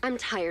happening? it. I'm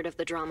tired of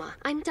the drama.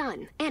 I'm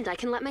done, and I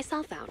can let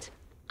myself out.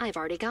 I've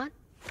already got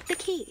the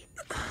key.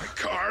 My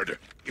card?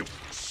 You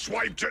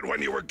swiped it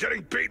when you were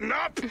getting beaten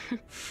up?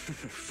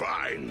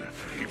 Fine.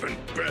 Even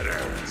better.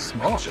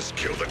 Smart. Just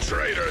kill the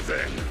traitor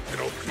then.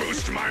 It'll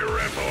boost my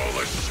rep all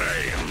the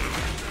same.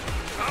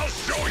 I'll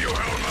show you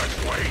how much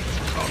weight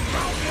a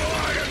mountain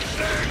lion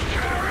thing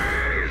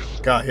carries!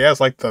 God, he has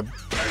like the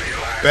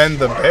Ben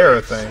the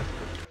Bear thing.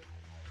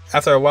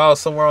 After a while,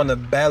 somewhere on the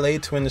Ballet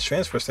Twins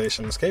transfer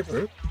station escape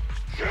route.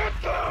 Get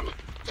them!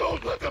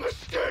 Don't let them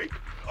escape!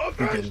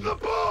 Avenge can- the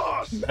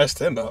boss! Messed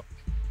him up.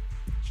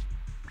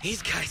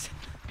 These guys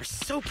are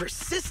so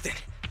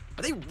persistent.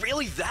 Are they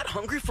really that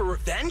hungry for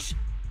revenge?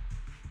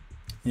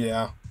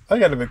 Yeah, I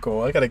gotta be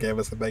cool. I gotta give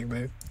us a big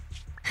move.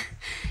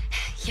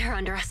 You're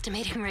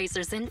underestimating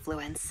Razor's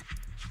influence.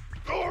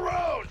 Go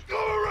around!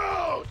 Go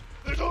around!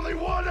 There's only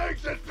one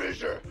exit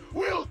fissure!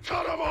 We'll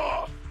cut them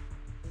off!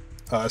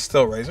 It's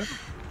still Razor.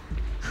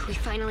 We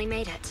finally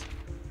made it.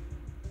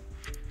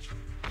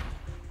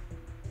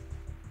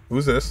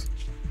 Who's this?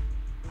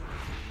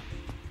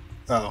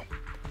 Oh,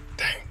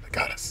 dang, they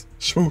got us.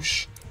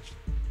 Swoosh.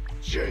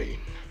 Jane,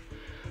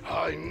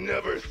 I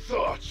never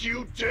thought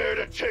you'd dare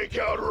to take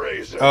out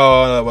Razor.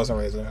 Oh, no, it wasn't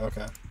Razor.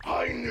 Okay.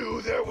 I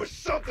knew there was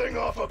something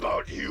off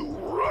about you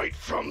right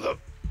from the...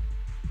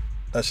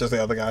 That's just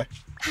the other guy.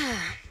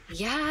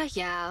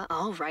 Yeah,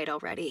 all right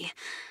already.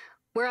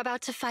 We're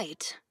about to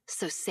fight,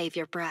 so save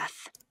your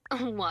breath.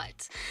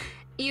 What?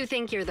 You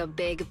think you're the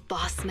big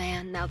boss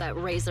man now that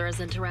Razor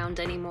isn't around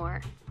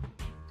anymore?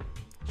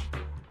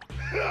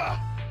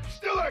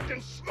 Still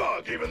acting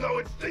smug even though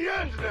it's the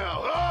end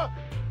now, huh?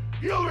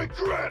 You'll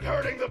regret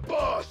hurting the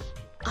boss.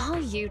 All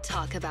you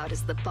talk about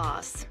is the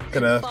boss.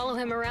 Gonna Follow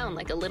him around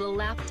like a little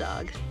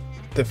lapdog.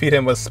 defeat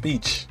him with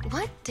speech.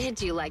 What did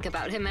you like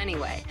about him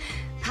anyway?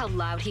 How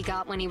loud he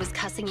got when he was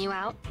cussing you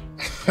out?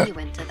 You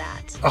into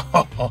that.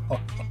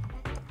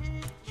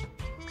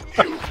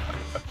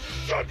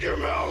 Shut your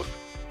mouth.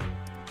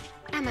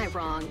 Am I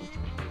wrong?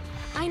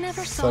 I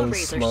never saw So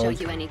Razor show smug.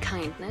 you any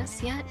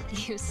kindness, yet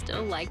you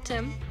still liked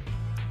him.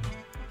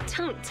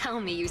 Don't tell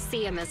me you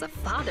see him as a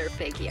father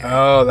figure.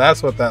 Oh,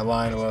 that's what that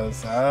line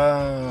was.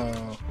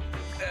 Oh.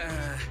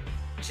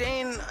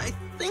 Jane, I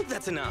think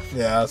that's enough.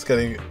 Yeah, it's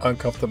getting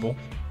uncomfortable.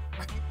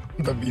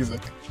 The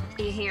music.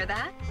 You hear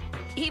that?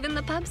 Even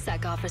the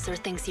PubSec officer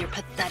thinks you're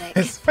pathetic.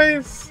 His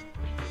face.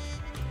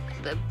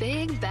 The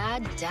big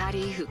bad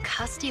daddy who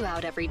cussed you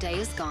out every day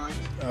is gone.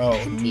 Oh,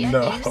 And yet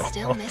no. you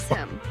still miss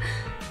him.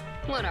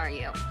 What are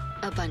you?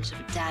 A bunch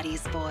of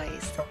daddy's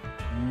boys.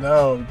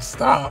 No,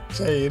 stop,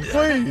 Jade,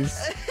 please.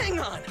 Hang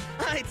on.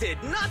 I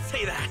did not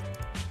say that.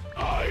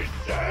 I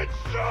said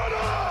shut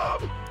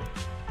up!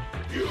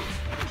 You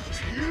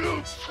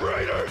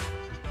traitor!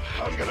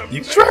 I'm gonna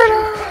You make traitor!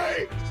 you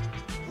pay!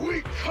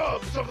 We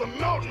cubs of the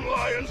mountain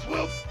lions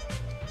will...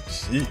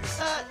 Jeez.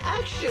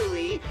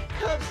 Actually,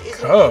 Cubs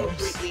isn't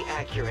Cubs? completely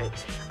accurate.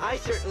 I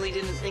certainly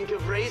didn't think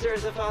of Razor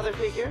as a father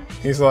figure.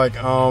 He's like,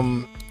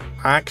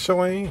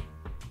 actually,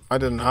 I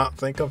did not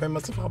think of him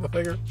as a father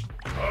figure.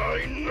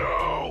 I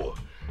know!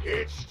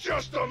 It's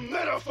just a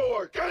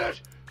metaphor, get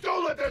it?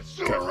 Don't let that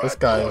sewer Okay, this rat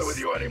guy toy is with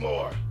you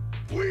anymore!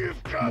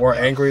 We've got more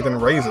them angry than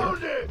Razor.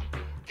 surrounded.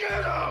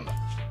 Get him!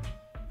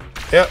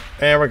 Yep,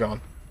 and we're gone.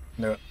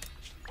 Knew it.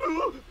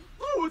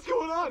 What's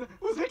going on?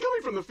 Was that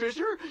coming from the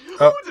fissure?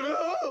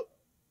 Oh.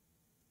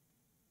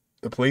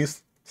 The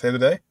police save the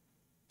day?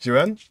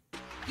 Juen?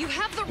 You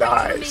have the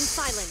right to remain Nice.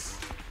 silent.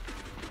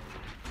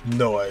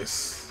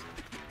 Nice.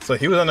 So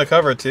he was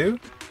undercover too?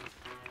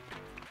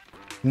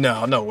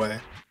 No way.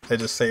 They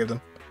just saved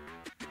him.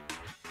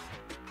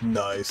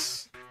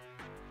 Nice.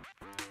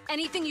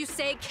 Anything you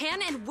say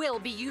can and will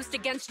be used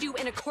against you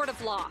in a court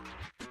of law.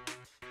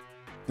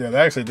 Yeah, they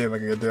actually did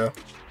make a good deal.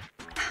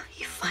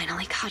 You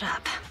finally caught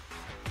up.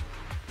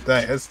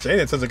 Dang, Jane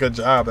did such a good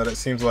job that it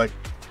seems like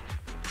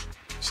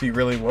she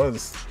really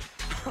was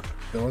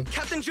doing.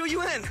 Captain Zhou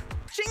Yuan,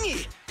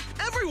 Chingy,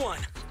 everyone.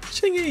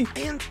 Chingy.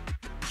 And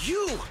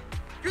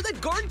you're that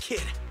guard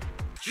kid.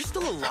 You're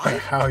still alive?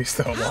 How are you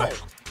still alive?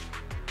 How?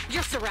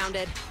 You're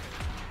surrounded.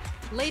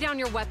 Lay down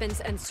your weapons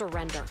and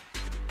surrender.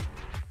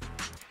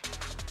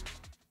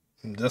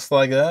 And just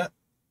like that,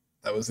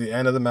 that was the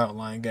end of the Mountain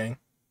Lion gang.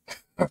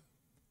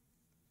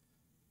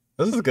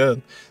 This is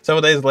good.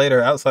 Several days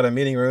later, outside a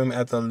meeting room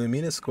at the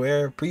Lumina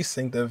Square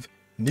precinct of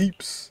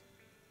Neeps.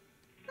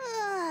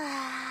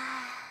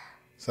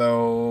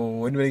 So,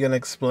 when are we gonna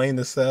explain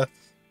to Seth?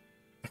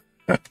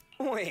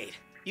 Wait,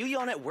 you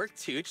yawn at work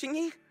too,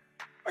 Chingy?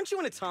 Aren't you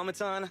an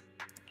automaton?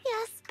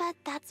 Yes, but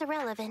that's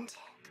irrelevant.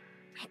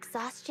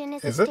 Exhaustion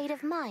is Is a it? state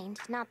of mind,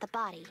 not the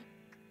body.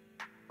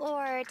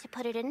 Or, to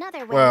put it another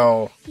way,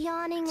 Well,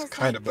 yawning is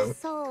kind like of the both.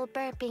 soul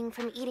burping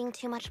from eating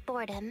too much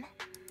boredom.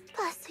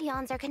 Plus,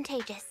 yawns are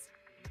contagious.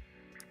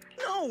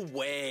 No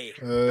way.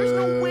 There's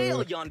no way Uh.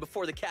 I'll yawn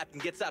before the captain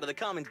gets out of the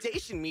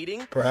commendation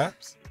meeting.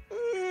 Perhaps?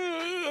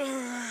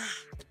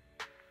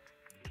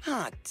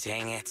 Ah,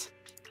 dang it.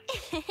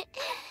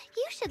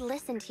 You should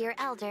listen to your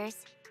elders.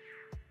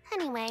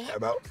 Anyway,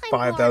 About I'm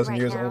 5,000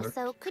 bored years right now, older.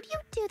 so could you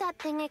do that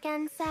thing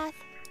again, Seth?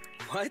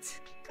 What?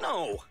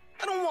 No,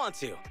 I don't want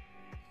to.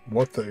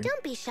 What thing?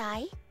 Don't be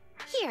shy.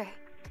 Here,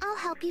 I'll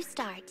help you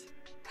start.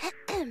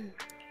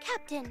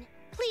 Captain,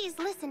 please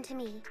listen to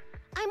me.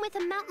 I'm with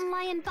a mountain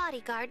lion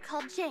bodyguard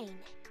called Jane.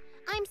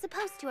 I'm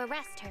supposed to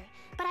arrest her,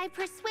 but I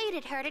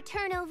persuaded her to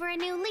turn over a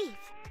new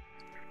leaf.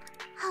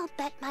 I'll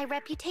bet my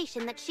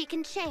reputation that she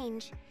can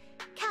change.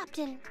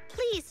 Captain,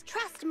 please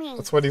trust me.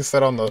 That's what he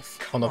said on the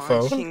Come on,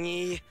 phone.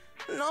 Chingy.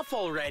 Enough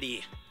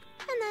already.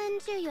 And then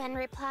Juyuan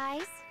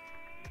replies,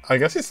 I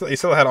guess he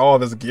still had all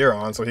of his gear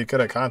on, so he could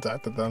have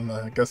contacted them.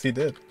 I guess he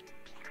did.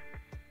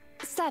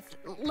 Seth,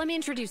 let me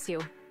introduce you.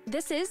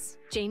 This is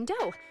Jane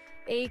Doe,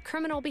 a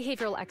criminal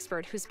behavioral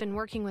expert who's been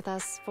working with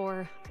us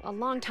for a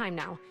long time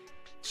now.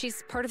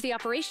 She's part of the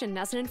operation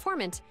as an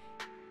informant.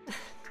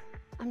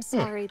 I'm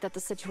sorry that the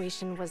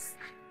situation was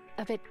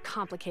a bit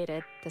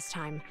complicated this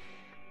time.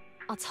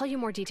 I'll tell you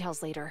more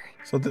details later.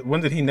 So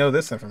when did he know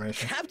this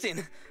information?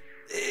 Captain,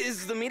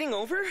 is the meeting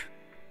over?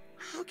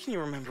 How can you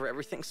remember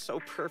everything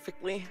so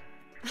perfectly?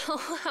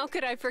 Oh, how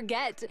could I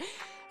forget?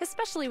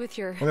 Especially with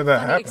your When did that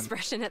funny happen?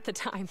 expression at the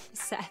time,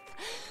 Seth.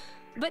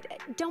 But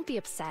don't be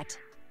upset.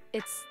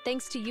 It's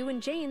thanks to you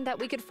and Jane that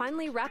we could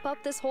finally wrap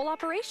up this whole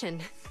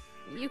operation.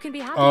 You can be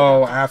happy Oh,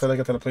 about that. after they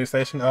get to the police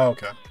station? Oh,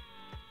 okay.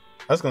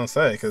 I was gonna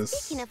say, because...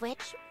 Speaking of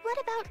which, what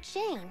about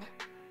Jane?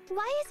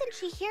 Why isn't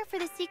she here for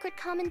the secret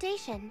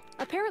commendation?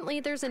 Apparently,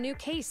 there's a new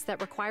case that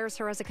requires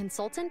her as a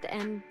consultant,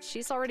 and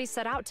she's already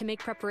set out to make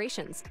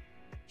preparations.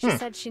 She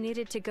said she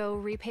needed to go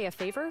repay a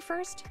favor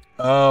first.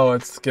 Oh,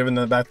 it's giving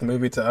back the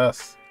movie to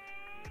us.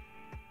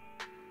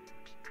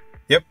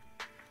 Yep.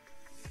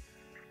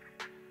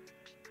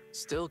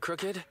 Still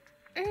crooked?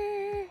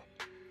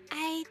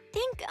 I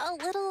think a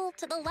little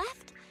to the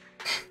left.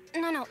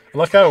 No,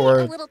 Look how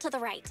a little to the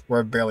right.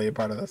 we're barely a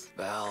part of this.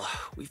 Well,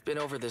 we've been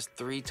over this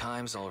 3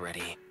 times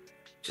already.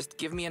 Just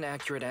give me an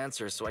accurate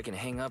answer so I can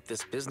hang up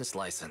this business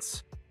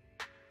license.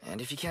 And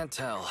if you can't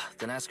tell,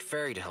 then ask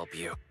Fairy to help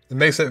you. It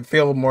makes it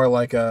feel more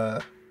like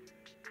a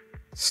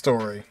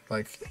story.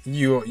 Like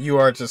you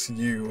are just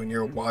you and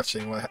you're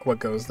watching what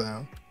goes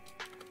down.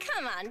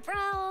 Come on, bro.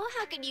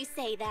 How could you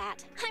say that?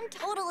 I'm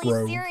totally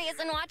Bro. serious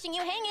in watching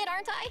you hang it,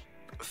 aren't I?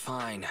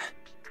 Fine.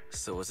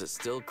 So is it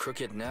still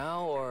crooked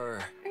now,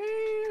 or...?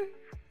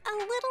 A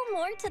little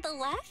more to the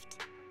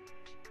left.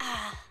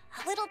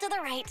 A little to the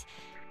right.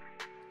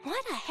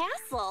 What a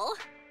hassle.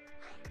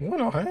 What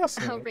a A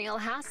hassle. real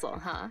hassle,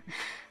 huh?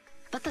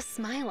 But the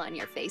smile on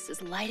your face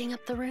is lighting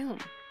up the room.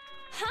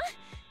 Huh?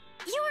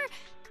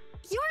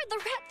 You're the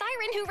rat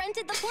Thyron who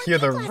rented the poor You're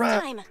the last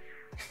rat. time.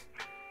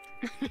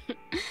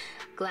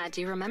 Glad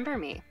you remember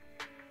me.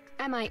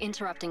 Am I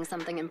interrupting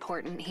something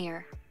important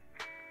here?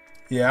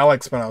 Yeah, I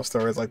like spin-off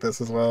stories like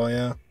this as well,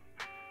 yeah.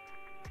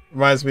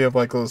 Reminds me of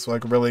like those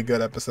like really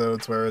good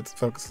episodes where it's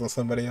focused on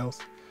somebody else.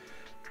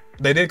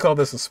 They did call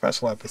this a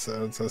special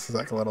episode, so this is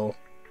like a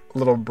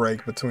little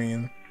break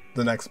between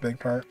the next big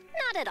part.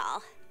 Not at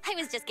all. I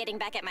was just getting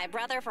back at my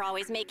brother for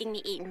always making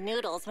me eat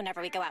noodles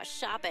whenever we go out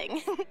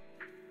shopping.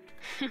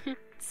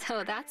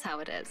 So that's how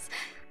it is.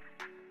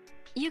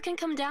 You can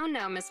come down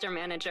now, Mr.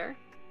 Manager.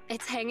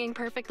 It's hanging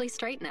perfectly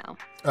straight now.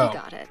 Oh. You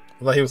got it.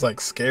 I thought he was like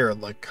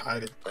scared, like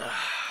hiding.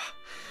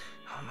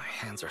 Oh, my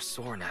hands are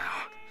sore now.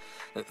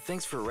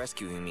 Thanks for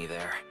rescuing me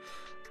there.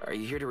 Are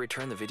you here to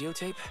return the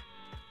videotape?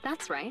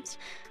 That's right.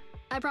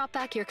 I brought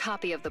back your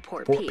copy of the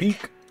Port Port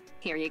Peak.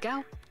 Here you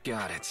go.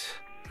 Got it.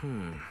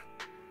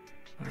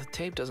 The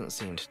tape doesn't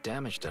seem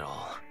damaged at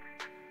all.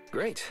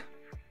 Great.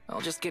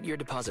 I'll just get your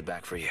deposit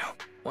back for you.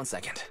 1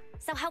 second.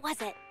 So how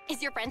was it?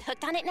 Is your friend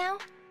hooked on it now?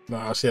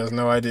 No, she has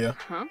no idea.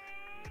 Huh?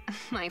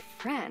 My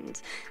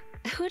friend?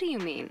 Who do you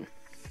mean?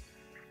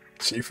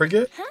 She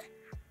forget? Huh?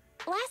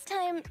 Last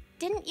time,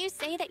 didn't you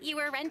say that you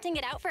were renting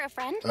it out for a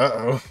friend?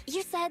 Uh-oh.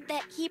 You said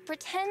that he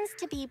pretends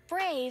to be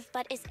brave,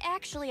 but is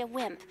actually a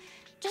wimp.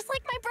 Just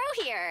like my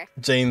bro here.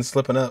 Jane's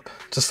slipping up,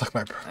 just like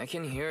my bro. I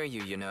can hear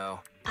you, you know.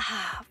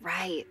 Ah,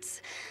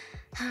 right.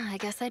 I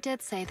guess I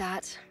did say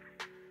that.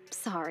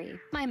 Sorry,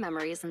 my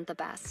memory isn't the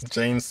best.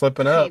 Jane's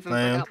slipping I up, even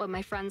man. forgot what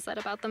my friend said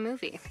about the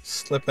movie.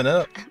 Slipping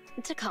up.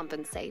 To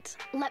compensate,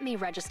 let me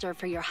register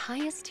for your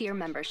highest tier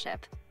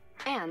membership.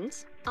 And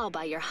I'll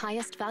buy your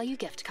highest value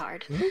gift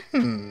card.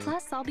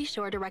 Plus, I'll be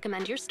sure to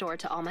recommend your store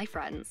to all my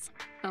friends.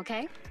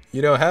 Okay?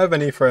 You don't have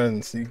any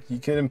friends. You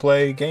couldn't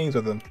play games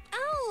with them.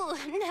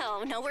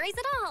 Oh, no worries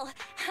at all.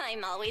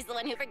 I'm always the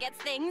one who forgets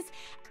things.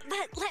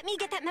 But let me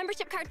get that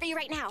membership card for you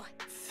right now.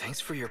 Thanks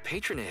for your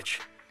patronage.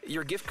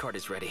 Your gift card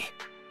is ready.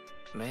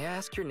 May I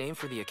ask your name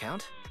for the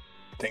account?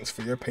 Thanks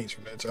for your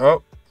patronage.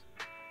 Oh,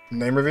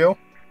 name reveal?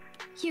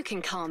 You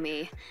can call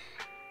me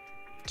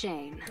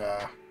Jane.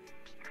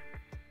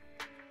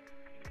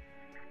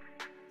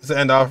 Does it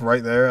end off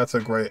right there? That's a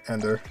great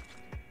ender.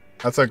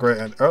 That's a great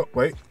end. Oh,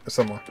 wait, there's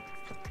some more.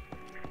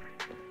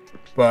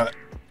 But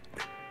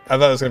I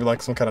thought it was gonna be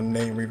like some kind of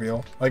name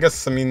reveal. I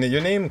guess, I mean,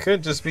 your name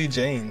could just be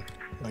Jane,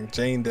 like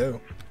Jane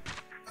Doe.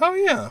 Oh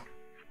yeah,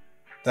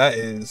 that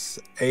is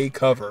a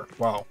cover.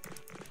 Wow.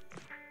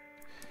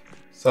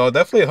 So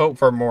definitely hope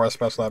for more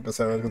special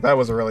episodes, because that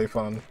was really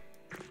fun.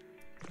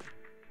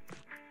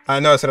 I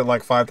know I said it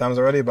like 5 times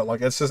already, but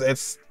like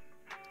it's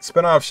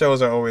spin-off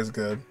shows are always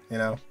good, you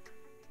know,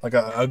 like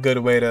a good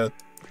way to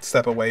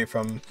step away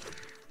from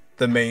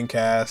the main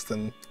cast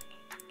and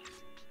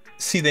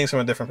see things from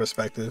a different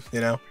perspective,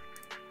 you know.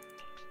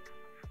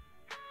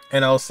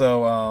 And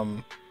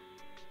also,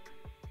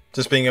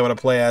 just being able to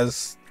play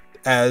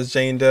as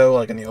Jane Doe,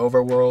 like in the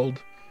overworld,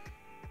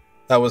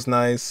 that was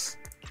nice.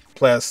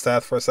 Play as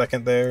Seth for a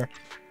second there.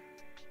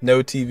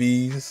 No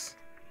TVs,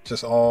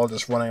 just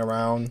running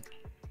around,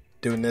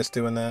 doing this,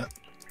 doing that.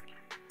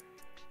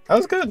 That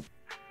was good.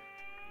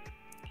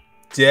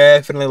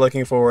 Definitely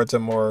looking forward to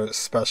more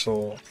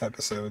special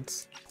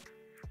episodes,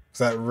 'cause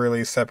that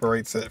really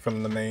separates it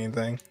from the main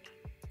thing.